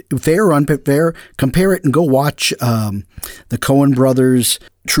this, fair or unfair, compare it and go watch the Coen brothers'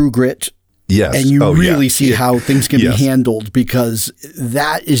 True Grit. Yes. And you really see how things can be handled, because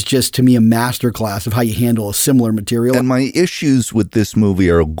that is just, to me, a masterclass of how you handle a similar material. And my issues with this movie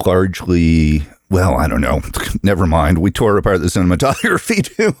are largely, well, I don't know. Never mind. We tore apart the cinematography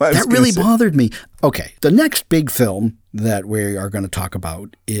too. That really bothered me. Okay. The next big film that we are going to talk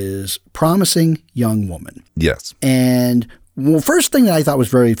about is Promising Young Woman. Yes. And first thing that I thought was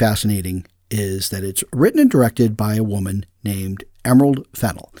very fascinating is that it's written and directed by a woman named Emerald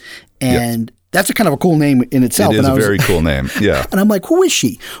Fennell. And that's a kind of a cool name in itself. It is a very cool name, yeah. And I'm like, who is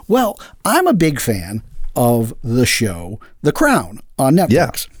she? Well, I'm a big fan of the show The Crown on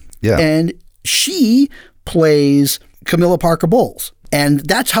Netflix. Yeah. And she plays Camilla Parker Bowles. And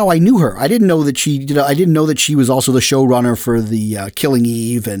that's how I knew her. I didn't know that she was also the showrunner for the Killing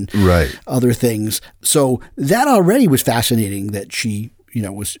Eve and other things. So that already was fascinating that she,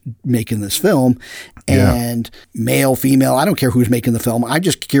 was making this film. And male, female, I don't care who's making the film. I'm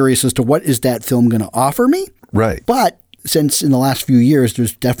just curious as to what is that film going to offer me. Right. But since in the last few years,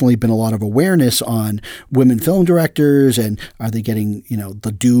 there's definitely been a lot of awareness on women film directors and are they getting,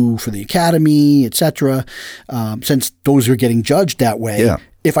 the due for the Academy, et cetera, since those are getting judged that way. Yeah.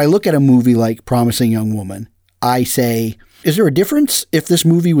 If I look at a movie like Promising Young Woman, I say, is there a difference if this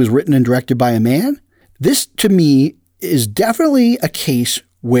movie was written and directed by a man? This, to me, is definitely a case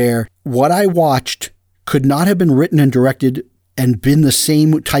where what I watched could not have been written and directed and been the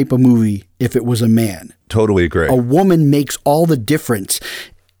same type of movie if it was a man. Totally agree. A woman makes all the difference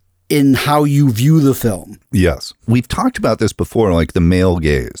in how you view the film. Yes. We've talked about this before, like the male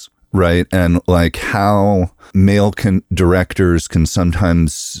gaze, right? And like how male directors can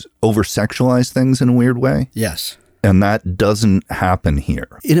sometimes over-sexualize things in a weird way. Yes. And that doesn't happen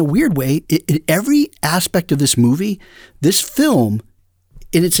here. In a weird way, in every aspect of this movie, this film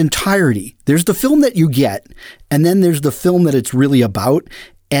in its entirety, there's the film that you get, and then there's the film that it's really about,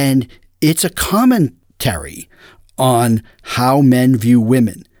 and it's a commentary on how men view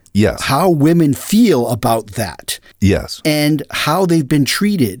women. Yes. How women feel about that. Yes. And how they've been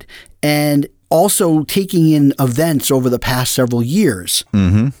treated. And also taking in events over the past several years.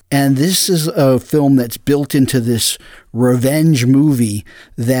 Mm-hmm. And this is a film that's built into this revenge movie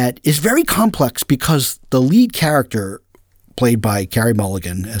that is very complex because the lead character, played by Carey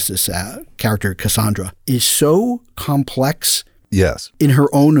Mulligan as this character, Cassandra, is so complex Yes. in her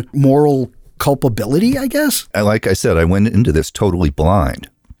own moral culpability, I guess. Like I said, I went into this totally blind.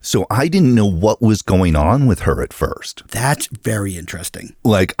 So I didn't know what was going on with her at first. That's very interesting.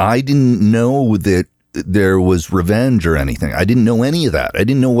 Like, I didn't know that there was revenge or anything. I didn't know any of that. I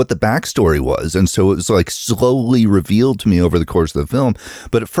didn't know what the backstory was. And so it was like slowly revealed to me over the course of the film.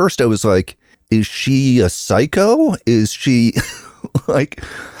 But at first I was like, is she a psycho? Is she like...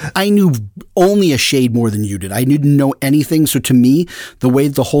 I knew only a shade more than you did. I didn't know anything. So to me, the way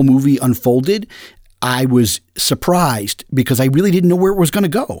the whole movie unfolded, I was surprised because I really didn't know where it was going to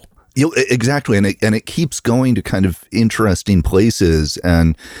go. Exactly. And it keeps going to kind of interesting places.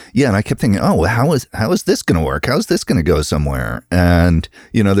 And yeah, and I kept thinking, oh, how is this going to work? How is this going to go somewhere? And,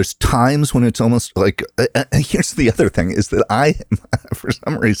 there's times when it's almost like, here's the other thing is that for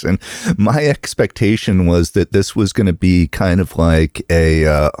some reason, my expectation was that this was going to be kind of like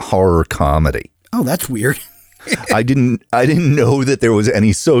a horror comedy. Oh, that's weird. I didn't know that there was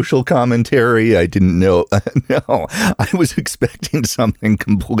any social commentary. I didn't know. No, I was expecting something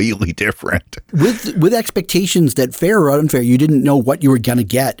completely different. With expectations that, fair or unfair, you didn't know what you were going to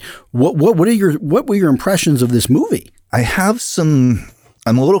get. What were your impressions of this movie?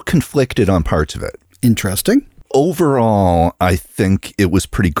 I'm a little conflicted on parts of it. Interesting. Overall, I think it was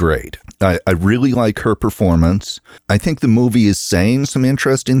pretty great. I really like her performance. I think the movie is saying some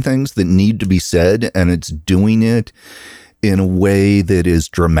interesting things that need to be said, and it's doing it in a way that is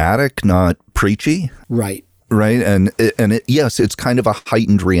dramatic, not preachy. Right. Right. And yes, it's kind of a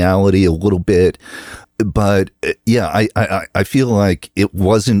heightened reality a little bit. But yeah, I feel like it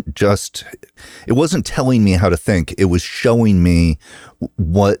wasn't telling me how to think. It was showing me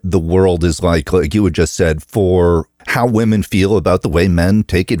what the world is like you had just said, for how women feel about the way men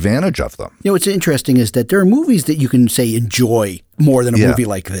take advantage of them. What's interesting is that there are movies that you can say enjoy more than a movie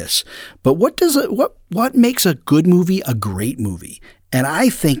like this. But what makes a good movie a great movie? And I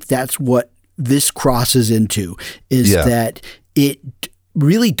think that's what this crosses into, is that it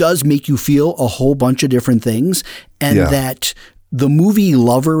really does make you feel a whole bunch of different things, and that the movie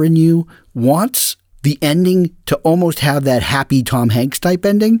lover in you wants the ending to almost have that happy Tom Hanks type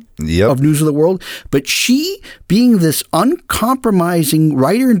ending of News of the World. But she, being this uncompromising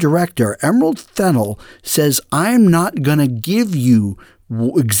writer and director, Emerald Fennell, says, I'm not going to give you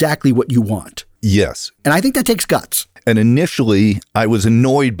exactly what you want. Yes. And I think that takes guts. And initially, I was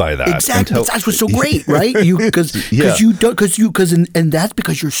annoyed by that. Exactly, that's what's so great, right? Because that's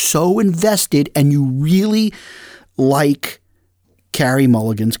because you're so invested and you really like Carey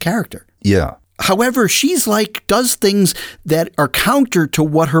Mulligan's character. Yeah. However, she's does things that are counter to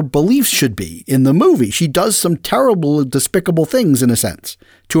what her beliefs should be in the movie. She does some terrible, despicable things, in a sense,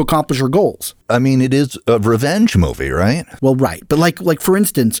 to accomplish her goals. I mean, it is a revenge movie, right? Well, right. But like for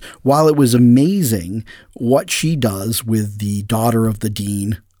instance, while it was amazing what she does with the daughter of the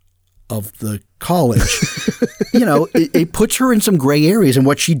dean of the college, it puts her in some gray areas in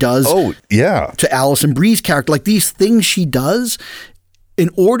what she does to Alison Brie's character. Like, these things she does, in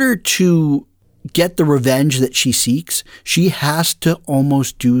order to get the revenge that she seeks, she has to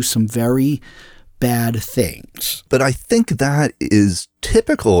almost do some very bad things. But I think that is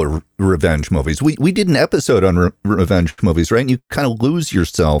typical of revenge movies. We did an episode on revenge movies, right? And you kind of lose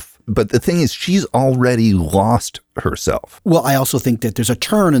yourself. But the thing is, she's already lost herself. Well, I also think that there's a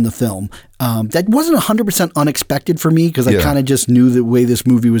turn in the film that wasn't 100% unexpected for me, because I kind of just knew the way this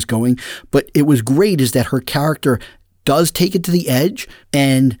movie was going. But it was great is that her character does take it to the edge,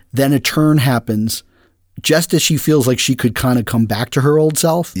 and then a turn happens just as she feels like she could kind of come back to her old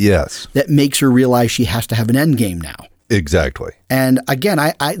self. Yes. That makes her realize she has to have an end game now. Exactly. And again,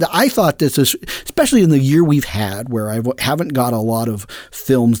 I thought this is, especially in the year we've had where I haven't got a lot of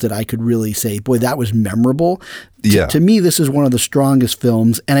films that I could really say, boy, that was memorable. Yeah. To me, this is one of the strongest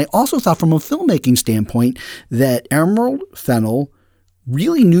films. And I also thought from a filmmaking standpoint that Emerald Fennell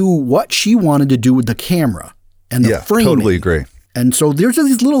really knew what she wanted to do with the camera and the framing. Totally agree. And so there's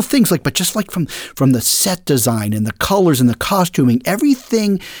these little things but just like from the set design and the colors and the costuming,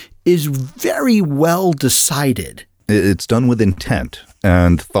 everything is very well decided. It's done with intent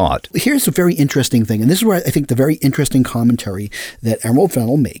and thought. Here's a very interesting thing, and this is where I think the very interesting commentary that Emerald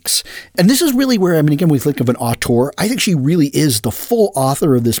Fennell makes. And this is really where, again, we think of an auteur. I think she really is the full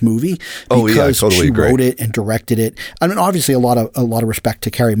author of this movie because totally she agree. wrote it and directed it. I mean, obviously a lot of respect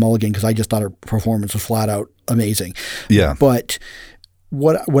to Carey Mulligan, because I just thought her performance was flat out amazing. Yeah. But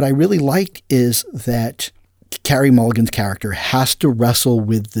what I really liked is that Carey Mulligan's character has to wrestle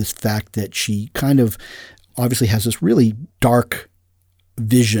with this fact that she kind of obviously has this really dark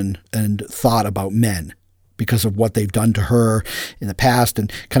vision and thought about men because of what they've done to her in the past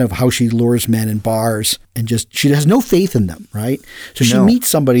and kind of how she lures men in bars and just she has no faith in them, right? So she meets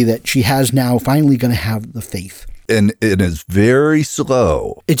somebody that she has now finally going to have the faith. And it is very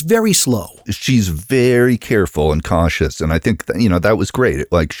slow. It's very slow. She's very careful and cautious. And I think, that was great.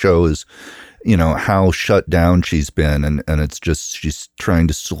 It like shows, how shut down she's been. And it's just, she's trying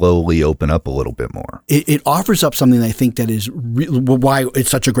to slowly open up a little bit more. It offers up something I think that is why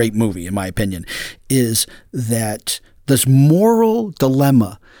it's such a great movie, in my opinion, is that this moral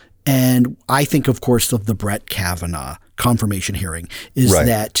dilemma. And I think, of course, of the Brett Kavanaugh confirmation hearing is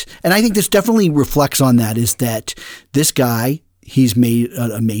that, and I think this definitely reflects on that, is that this guy, he's made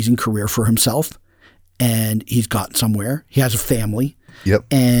an amazing career for himself and he's gotten somewhere. He has a family. Yep.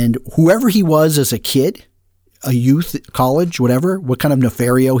 And whoever he was as a kid, a youth, college, whatever, what kind of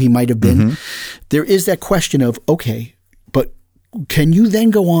nefario he might have been, there is that question of, okay, but can you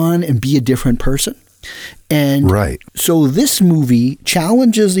then go on and be a different person? And so this movie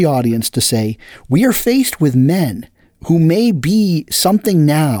challenges the audience to say, we are faced with men who may be something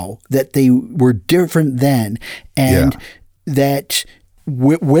now that they were different then. And that,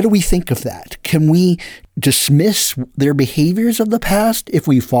 what do we think of that? Can we dismiss their behaviors of the past if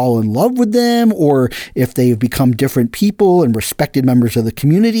we fall in love with them or if they've become different people and respected members of the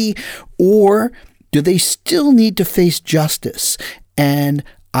community? Or do they still need to face justice? And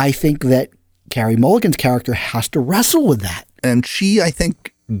I think that Carey Mulligan's character has to wrestle with that. And she, I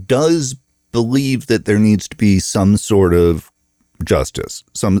think, does believe that there needs to be some sort of justice,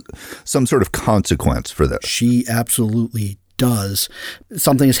 some sort of consequence for this. She absolutely does.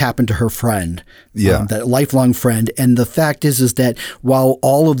 Something has happened to her friend, that lifelong friend. And the fact is that while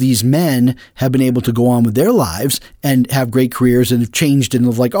all of these men have been able to go on with their lives and have great careers and have changed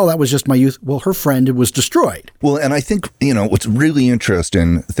and like, oh, that was just my youth. Well, her friend was destroyed. Well, and I think, what's really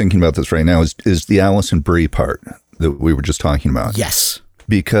interesting thinking about this right now is the Alison Brie part that we were just talking about. Yes.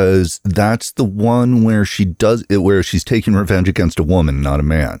 Because that's the one where where she's taking revenge against a woman, not a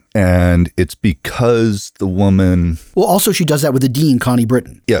man. And it's because the woman... Well, also she does that with the dean, Connie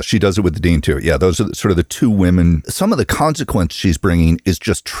Britton. Yeah, she does it with the dean too. Yeah, those are sort of the two women. Some of the consequence she's bringing is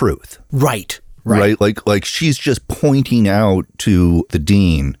just truth. Right. Like she's just pointing out to the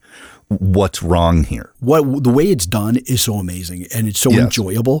dean what's wrong here. The way it's done is so amazing and it's so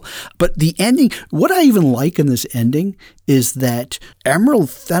enjoyable. But the ending, what I even like in this ending is that Emerald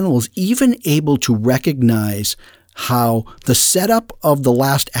Fennell is even able to recognize how the setup of the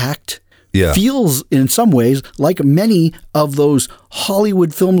last act feels in some ways like many of those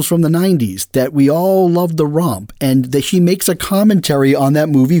Hollywood films from the 90s that we all love the romp, and that she makes a commentary on that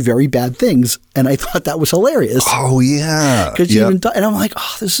movie, Very Bad Things. And I thought that was hilarious. Oh, yeah. And I'm like,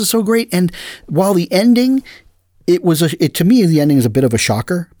 oh, this is so great. And while the ending, to me, the ending is a bit of a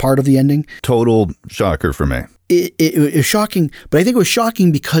shocker, part of the ending. Total shocker for me. It was shocking, but I think it was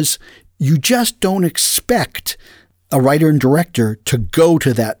shocking because you just don't expect a writer and director to go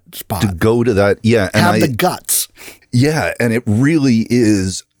to that spot. To go to that, Have the guts. Yeah, and it really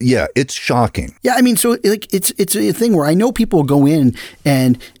is, it's shocking. Yeah, I mean, so it's a thing where I know people go in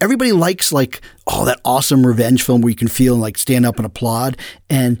and everybody likes that awesome revenge film where you can feel and stand up and applaud.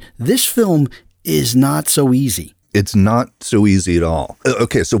 And this film is not so easy. It's not so easy at all.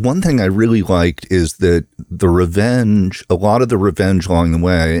 Okay, so one thing I really liked is that a lot of the revenge along the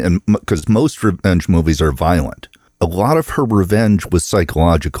way, and because most revenge movies are violent, a lot of her revenge was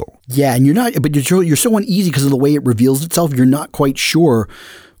psychological. Yeah, and you're so uneasy because of the way it reveals itself. You're not quite sure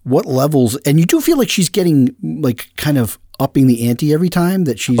what levels, and you do feel like she's getting kind of upping the ante every time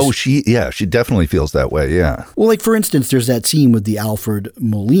that she's... Oh, she definitely feels that way, yeah. Well, for instance, there's that scene with the Alfred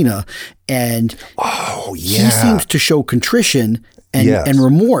Molina, and he seems to show contrition and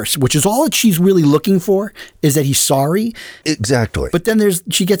remorse, which is all that she's really looking for, is that he's sorry. Exactly. But then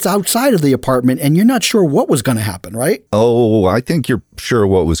she gets outside of the apartment and you're not sure what was going to happen, right? Oh, I think you're sure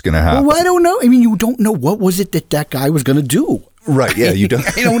what was going to happen. Well, I don't know. I mean, you don't know what was it that guy was going to do. Right. Yeah, you don't.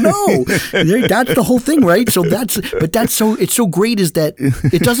 I don't know. That's the whole thing, right? So it's so great is that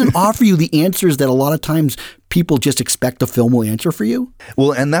it doesn't offer you the answers that a lot of times people just expect the film will answer for you.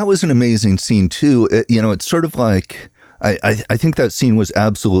 Well, and that was an amazing scene too. It's sort of like, I think that scene was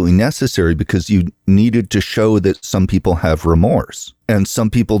absolutely necessary because you needed to show that some people have remorse. And some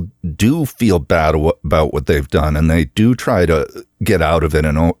people do feel bad about what they've done, and they do try to get out of it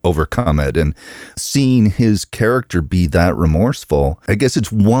and overcome it. And seeing his character be that remorseful, I guess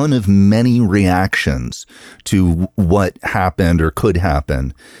it's one of many reactions to what happened or could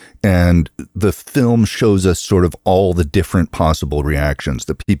happen. And the film shows us sort of all the different possible reactions.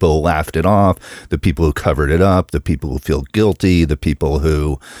 The people who laughed it off, the people who covered it up, the people who feel guilty, the people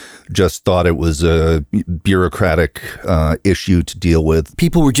who just thought it was a bureaucratic issue to deal with.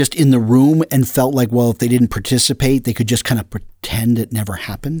 People were just in the room and felt like, well, if they didn't participate, they could just kind of pretend it never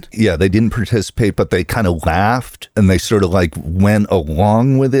happened. Yeah, they didn't participate, but they kind of laughed and they sort of like went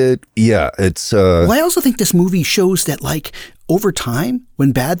along with it. Yeah, it's... Well, I also think this movie shows that, like, over time,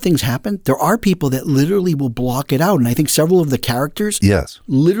 when bad things happen, there are people that literally will block it out. And I think several of the characters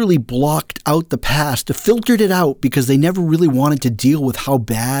literally blocked out the past, filtered it out because they never really wanted to deal with how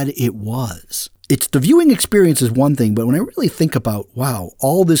bad it was. It's the viewing experience is one thing, but when I really think about, wow,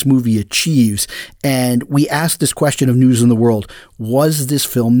 all this movie achieves, and we asked this question of News in the World, was this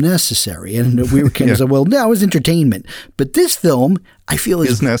film necessary? And we were kind of said, well, no, it was entertainment. But this film, I feel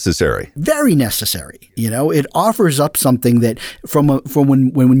is necessary. Very necessary. You know, it offers up something that from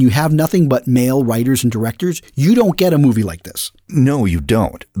when you have nothing but male writers and directors, you don't get a movie like this. No, you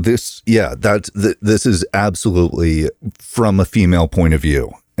don't. This is absolutely from a female point of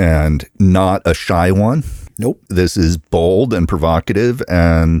view. And not a shy one. Nope. This is bold and provocative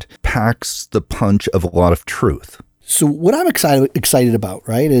and packs the punch of a lot of truth. So what I'm excited about,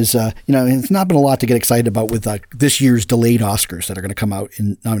 right, is, it's not been a lot to get excited about with this year's delayed Oscars that are going to come out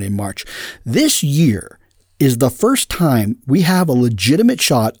nominated in March. This year is the first time we have a legitimate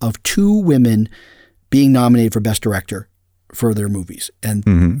shot of two women being nominated for Best Director for their movies.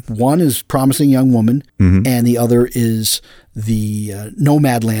 And one is Promising Young Woman, and the other is the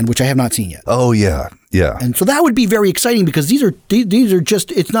Nomadland, which I have not seen yet. Oh, yeah. Yeah. And so that would be very exciting because these are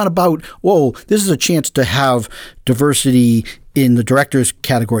just, it's not about, whoa, this is a chance to have diversity in the director's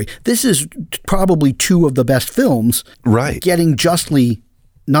category. This is probably two of the best films getting justly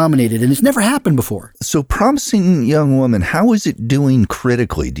nominated, and it's never happened before. So Promising Young Woman, how is it doing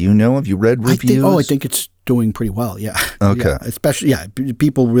critically? Do you know? Have you read reviews? I think it's doing pretty well, yeah. Okay. Yeah, especially,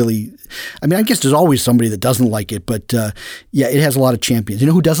 people really, I mean, I guess there's always somebody that doesn't like it, but it has a lot of champions. You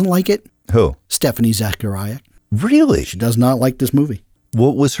know who doesn't like it? Who? Stephanie Zachariah. Really? She does not like this movie.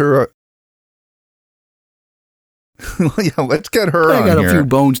 What was her... Yeah, let's get her on here. I got a few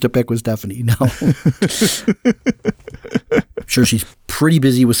bones to pick with Stephanie. No. I'm sure she's pretty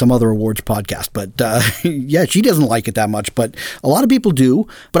busy with some other awards podcast, but she doesn't like it that much, but a lot of people do.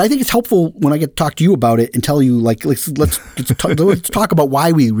 But I think it's helpful when I get to talk to you about it and tell you, like, let's talk about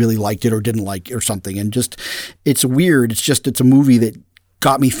why we really liked it or didn't like it or something. And just, it's weird. It's a movie that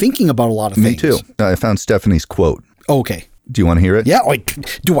got me thinking about a lot of things. Me too. I found Stephanie's quote. Okay. Do you want to hear it? Yeah.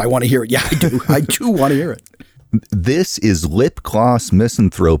 Do I want to hear it? Yeah, I do. I do want to hear it. This is lip gloss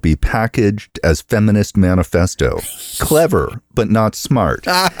misanthropy packaged as feminist manifesto. Clever, but not smart.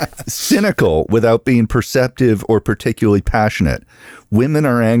 Cynical without being perceptive or particularly passionate. Women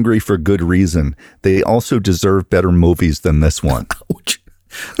are angry for good reason. They also deserve better movies than this one. Ouch.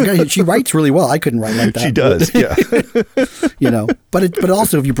 She writes really well. I couldn't write like that. She does, yeah. But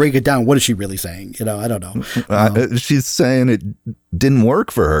also if you break it down, what is she really saying? I don't know. She's saying it didn't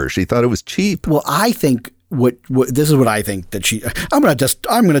work for her. She thought it was cheap. Well, I think what this is what I think that I'm going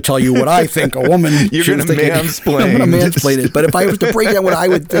to tell you what I think a woman You're going to mansplain. I'm going to mansplain it. But if I was to break down what I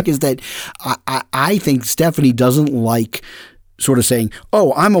would think is that I think Stephanie doesn't like sort of saying,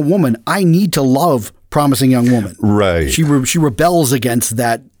 oh, I'm a woman. I need to love Promising Young Woman. Right. She rebels against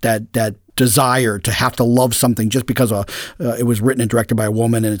that desire to have to love something just because it was written and directed by a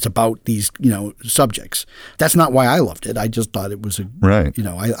woman and it's about these, subjects. That's not why I loved it. I just thought it was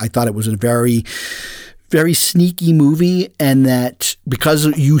I thought it was a very, very sneaky movie, and that because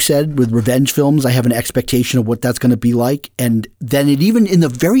you said with revenge films, I have an expectation of what that's going to be like. And then it even in the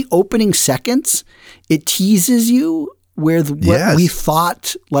very opening seconds, it teases you where what we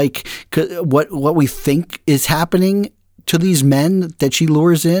thought, like what we think is happening to these men that she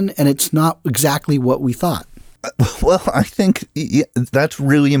lures in, and it's not exactly what we thought. Well, I think that's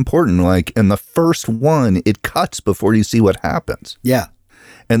really important. Like in the first one, it cuts before you see what happens. Yeah.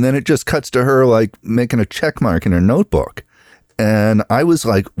 And then it just cuts to her like making a check mark in her notebook. And I was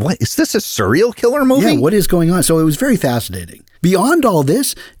like, what? Is this a serial killer movie? Yeah, what is going on? So it was very fascinating. Beyond all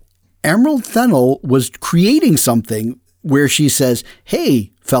this, Emerald Fennell was creating something where she says,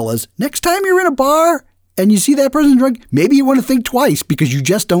 hey, fellas, next time you're in a bar and you see that person drunk, maybe you want to think twice because you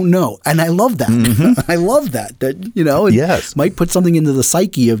just don't know. And I love that. I love that. That, it might put something into the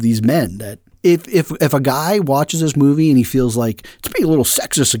psyche of these men that. if a guy watches this movie and he feels like it's being a little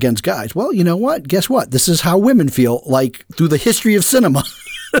sexist against guys, well, you know what? Guess what? This is how women feel like through the history of cinema.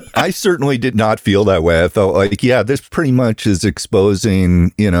 I certainly did not feel that way. I felt like, yeah, this pretty much is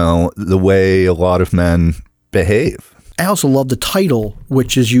exposing, the way a lot of men behave. I also love the title,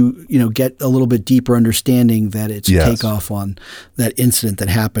 which is you get a little bit deeper understanding that it's a takeoff on that incident that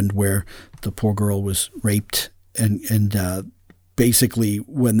happened where the poor girl was raped and basically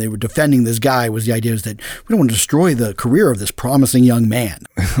when they were defending this guy was the idea is that we don't want to destroy the career of this promising young man.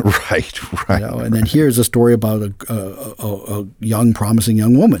 Right. And then here's a story about a young, promising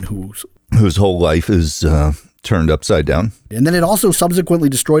young woman whose whole life is turned upside down. And then it also subsequently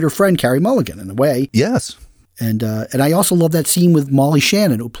destroyed her friend, Carey Mulligan, in a way. Yes. And I also love that scene with Molly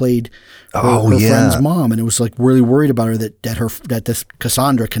Shannon, who played her friend's mom. And it was like really worried about her that this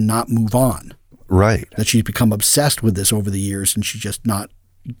Cassandra cannot move on. Right. That she's become obsessed with this over the years and she's just not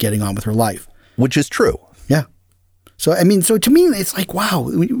getting on with her life. Which is true. Yeah. So to me, it's like, wow,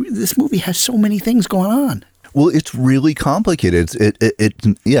 this movie has so many things going on. Well, it's really complicated.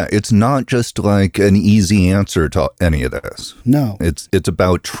 It's not just like an easy answer to any of this. No. It's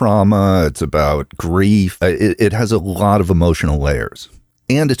about trauma. It's about grief. It has a lot of emotional layers.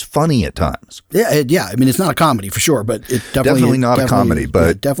 And it's funny at times. Yeah. I mean, it's not a comedy for sure, but it definitely not a comedy, but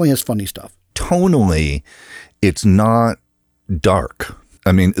it definitely has funny stuff. Tonally, it's not dark.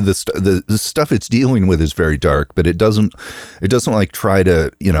 I mean, the stuff it's dealing with is very dark, but it doesn't like try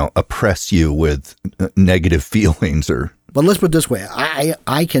to, oppress you with negative feelings or. But let's put it this way.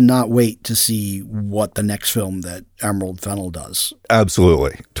 I cannot wait to see what the next film that Emerald Fennell does.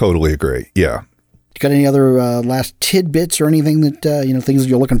 Absolutely. Totally agree. Yeah. You got any other last tidbits or anything that, things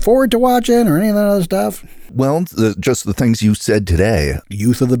you're looking forward to watching or any of that other stuff? Well, just the things you said today.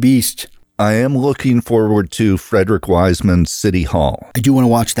 Youth of the Beast. I am looking forward to Frederick Wiseman's City Hall. I do want to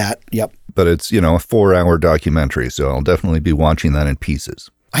watch that. Yep. But it's, a 4-hour documentary, so I'll definitely be watching that in pieces.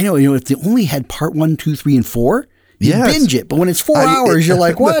 I know, if they only had part 1, 2, 3, and 4, you binge it. But when it's 4 hours, you're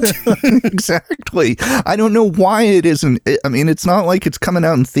like, what? Exactly. I don't know why it isn't. It's not like it's coming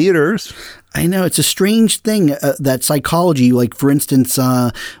out in theaters. I know. It's a strange thing, that psychology. Like, for instance,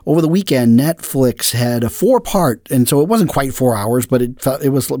 over the weekend, Netflix had a 4-part, and so it wasn't quite 4 hours, but it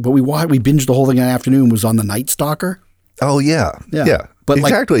was. But we binged the whole thing in an afternoon. Was on The Night Stalker. Oh yeah. But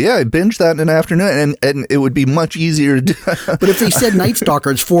exactly, I binged that in an afternoon, and it would be much easier to But if they said Night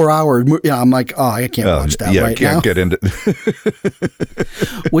Stalker, it's 4 hours. I'm like, I can't watch that right now. I can't get into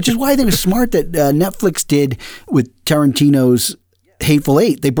Which is why I think it was smart that Netflix did with Tarantino's Hateful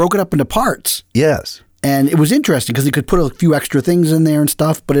Eight. They broke it up into parts. Yes. And it was interesting because they could put a few extra things in there and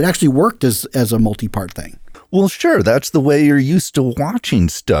stuff, but it actually worked as a multi-part thing. Well, sure. That's the way you're used to watching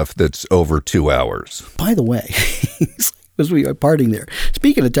stuff that's over 2 hours. By the way, as we are parting there,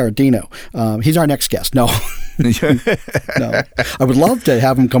 speaking of Tarantino, he's our next guest. No. No. I would love to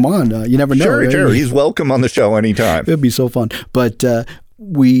have him come on. You never know. Sure, right? sure. He's welcome on the show anytime. It'd be so fun. But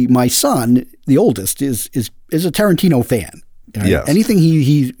my son, the oldest, is a Tarantino fan. Yes. Anything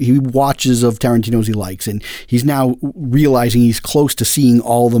he watches of Tarantino's he likes, and he's now realizing he's close to seeing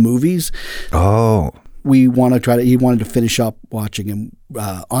all the movies. Oh. We want to he wanted to finish up watching him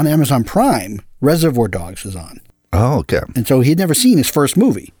on Amazon Prime. Reservoir Dogs is on. Oh, okay. And so he'd never seen his first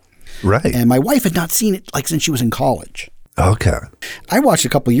movie. Right. And my wife had not seen it since she was in college. Okay. I watched it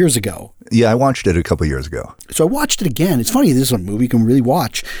a couple of years ago. Yeah, I watched it a couple of years ago. So I watched it again. It's funny, this is a movie you can really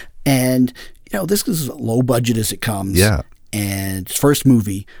watch. And, this is as low budget as it comes. Yeah. And it's first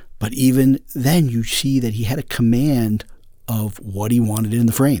movie. But even then you see that he had a command of what he wanted in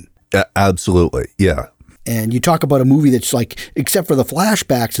the frame. Absolutely. Yeah. And you talk about a movie that's like, except for the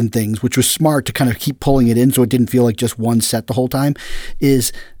flashbacks and things, which was smart to kind of keep pulling it in so it didn't feel like just one set the whole time,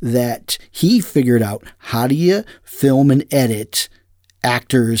 is that he figured out how do you film and edit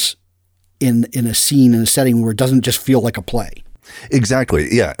actors in a scene, in a setting where it doesn't just feel like a play. Exactly.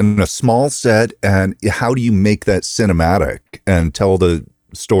 Yeah. In a small set, and how do you make that cinematic and tell the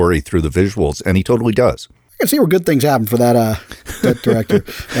story through the visuals? And he totally does. I can see where good things happen for that director.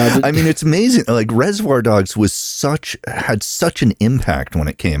 It's amazing. Like Reservoir Dogs had such an impact when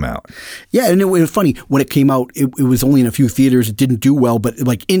it came out. Yeah, and it was funny when it came out. It was only in a few theaters. It didn't do well, but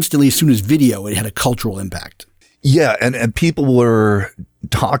like instantly, as soon as video, it had a cultural impact. Yeah, and people were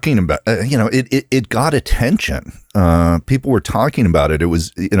talking about, it got attention. People were talking about it. It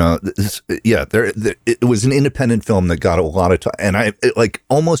was, it was an independent film that got a lot of time. And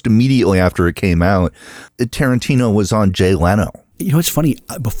almost immediately after it came out, Tarantino was on Jay Leno. It's funny.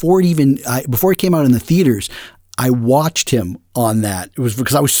 Before it came out in the theaters, I watched him on that. It was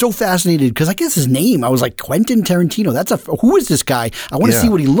because I was so fascinated because I guess his name, I was like, Quentin Tarantino. Who is this guy? I want to see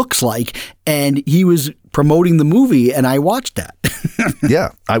what he looks like. And he was promoting the movie and I watched that. Yeah,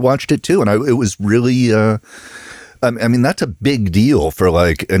 I watched it too. And it was really, I mean, that's a big deal for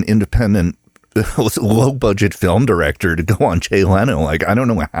like an independent low budget film director to go on Jay Leno. Like, I don't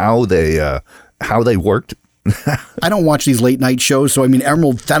know how they worked. I don't watch these late night shows, so I mean,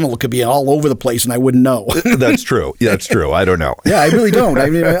 Emerald Fennell could be all over the place, and I wouldn't know. That's true. Yeah, that's true. I don't know. Yeah, I really don't.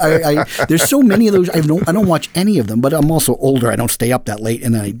 I mean, I there's so many of those. I don't watch any of them, but I'm also older. I don't stay up that late,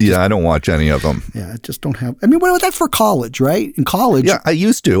 and I don't watch any of them. Yeah, I just don't have. I mean, what was that for college, right? In college, yeah, I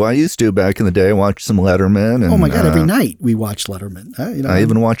used to back in the day. I watched some Letterman. And, oh my God, every night we watched Letterman. I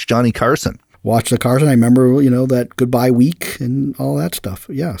even watched Johnny Carson. Watch the Carson. I remember, that Goodbye Week and all that stuff.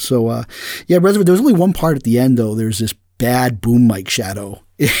 Yeah. So, there's only one part at the end, though. There's this bad boom mic shadow.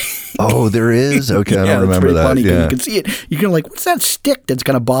 Oh, there is? Okay, I don't remember that. Funny, yeah. You can see it. You're like, what's that stick that's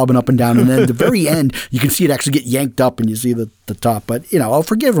kind of bobbing up and down? And then at the very end, you can see it actually get yanked up and you see the top. But, I'll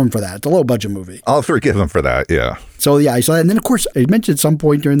forgive him for that. It's a low budget movie. I'll forgive him for that, yeah. So, yeah, I saw that. And then, of course, I mentioned at some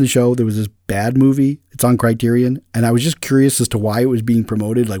point during the show, there was this bad movie. It's on Criterion. And I was just curious as to why it was being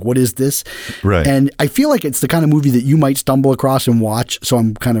promoted. Like, what is this? Right. And I feel like it's the kind of movie that you might stumble across and watch. So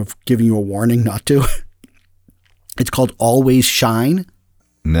I'm kind of giving you a warning not to. It's called Always Shine.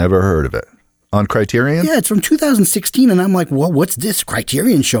 Never heard of it. On Criterion? Yeah, it's from 2016. And I'm like, well, what's this?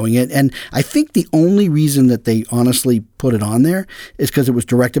 Criterion showing it. And I think the only reason that they honestly put it on there is because it was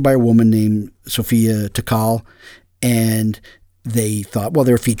directed by a woman named Sophia Takal. And they thought, well,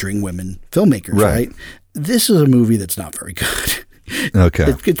 they're featuring women filmmakers, right? This is a movie that's not very good.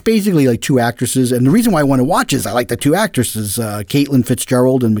 Okay. It's basically like two actresses. And the reason why I want to watch is I like the two actresses, Caitlin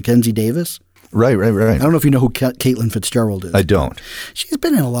Fitzgerald and Mackenzie Davis. Right. I don't know if you know who Caitlin Fitzgerald is. I don't. She's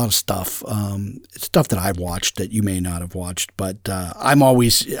been in a lot of stuff, stuff that I've watched that you may not have watched. But I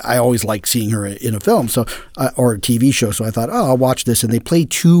always like seeing her in a film, or a TV show. So I thought, I'll watch this. And they play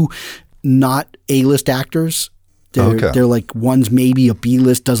two not A-list actors. They're like, one's maybe a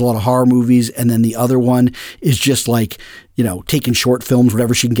B-list, does a lot of horror movies, and then the other one is just like, taking short films,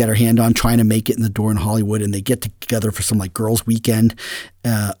 whatever she can get her hand on, trying to make it in the door in Hollywood, and they get together for some like girls' weekend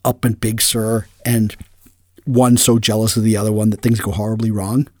up in Big Sur, and one's so jealous of the other one that things go horribly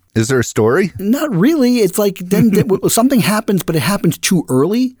wrong. Is there a story? Not really. It's like then something happens, but it happens too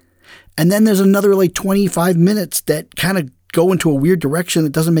early, and then there's another like 25 minutes that kind of go into a weird direction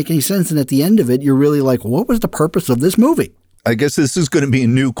that doesn't make any sense. And at the end of it, you're really like, what was the purpose of this movie? I guess this is going to be a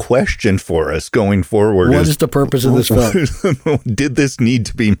new question for us going forward. What is the purpose of this film? Did this need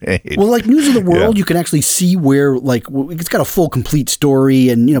to be made? Well, like News of the World, you can actually see where, like, it's got a full, complete story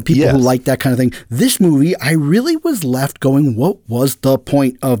and, people who like that kind of thing. This movie, I really was left going, what was the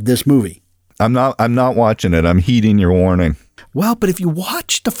point of this movie? I'm not watching it. I'm heeding your warning. Well, but if you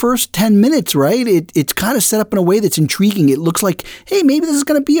watch the first 10 minutes, right, it's kind of set up in a way that's intriguing. It looks like, hey, maybe this is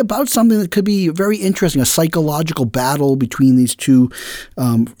going to be about something that could be very interesting, a psychological battle between these two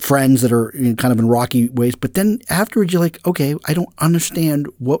friends that are kind of in rocky ways. But then afterwards, you're like, okay, I don't understand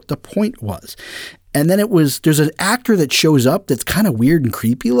what the point was. And then there's an actor that shows up that's kind of weird and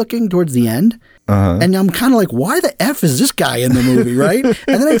creepy looking towards the end. And I'm kind of like, why the F is this guy in the movie, right?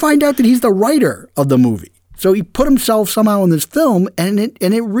 And then I find out that he's the writer of the movie. So he put himself somehow in this film, and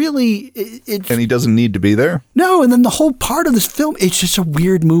it really... And he doesn't need to be there? No, and then the whole part of this film, it's just a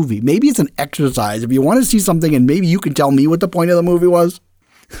weird movie. Maybe it's an exercise. If you want to see something, and maybe you can tell me what the point of the movie was.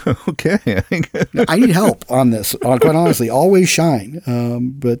 Okay. I need help on this, quite honestly. Always Shine.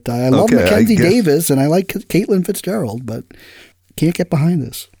 But I love Mackenzie Davis, and I like Caitlin Fitzgerald, but can't get behind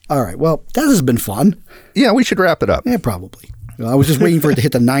this. All right, well, that has been fun. Yeah, we should wrap it up. Yeah, probably. I was just waiting for it to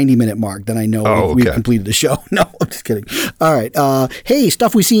hit the 90-minute mark. Then I know we've completed the show. No, I'm just kidding. All right. Hey,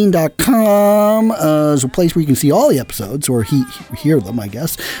 StuffWeSeen.com is a place where you can see all the episodes or hear them, I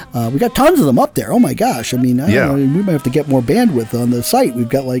guess. We got tons of them up there. Oh, my gosh. I mean, I don't know, we might have to get more bandwidth on the site. We've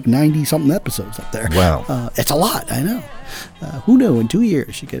got like 90-something episodes up there. Wow. It's a lot. I know. Who knew? In 2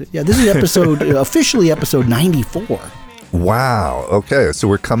 years you get it. Yeah, this is officially episode 94. Wow. Okay. So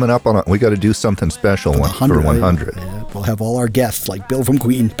we're coming up on we got to do something special for 100. Yeah. We'll have all our guests like Bill from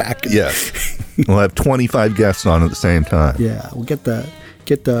Queen back. Yes. We'll have 25 guests on at the same time. Yeah. We'll get the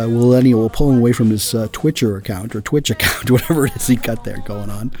millennial. We'll pull him away from his Twitch account, whatever it is he got there going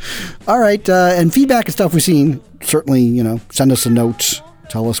on. All right. And feedback and stuff we've seen. Certainly, send us a note.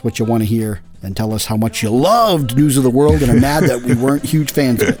 Tell us what you want to hear. And tell us how much you loved News of the World and are mad that we weren't huge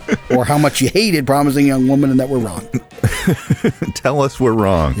fans of it. Or how much you hated Promising Young Woman and that we're wrong. Tell us we're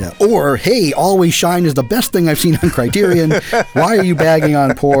wrong. Yeah. Or, hey, Always Shine is the best thing I've seen on Criterion. Why are you bagging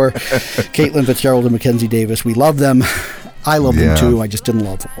on poor Caitlin Fitzgerald and Mackenzie Davis? We love them. I love them too. I just didn't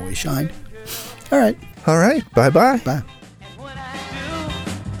love Always Shine. All right. All right. Bye-bye. Bye.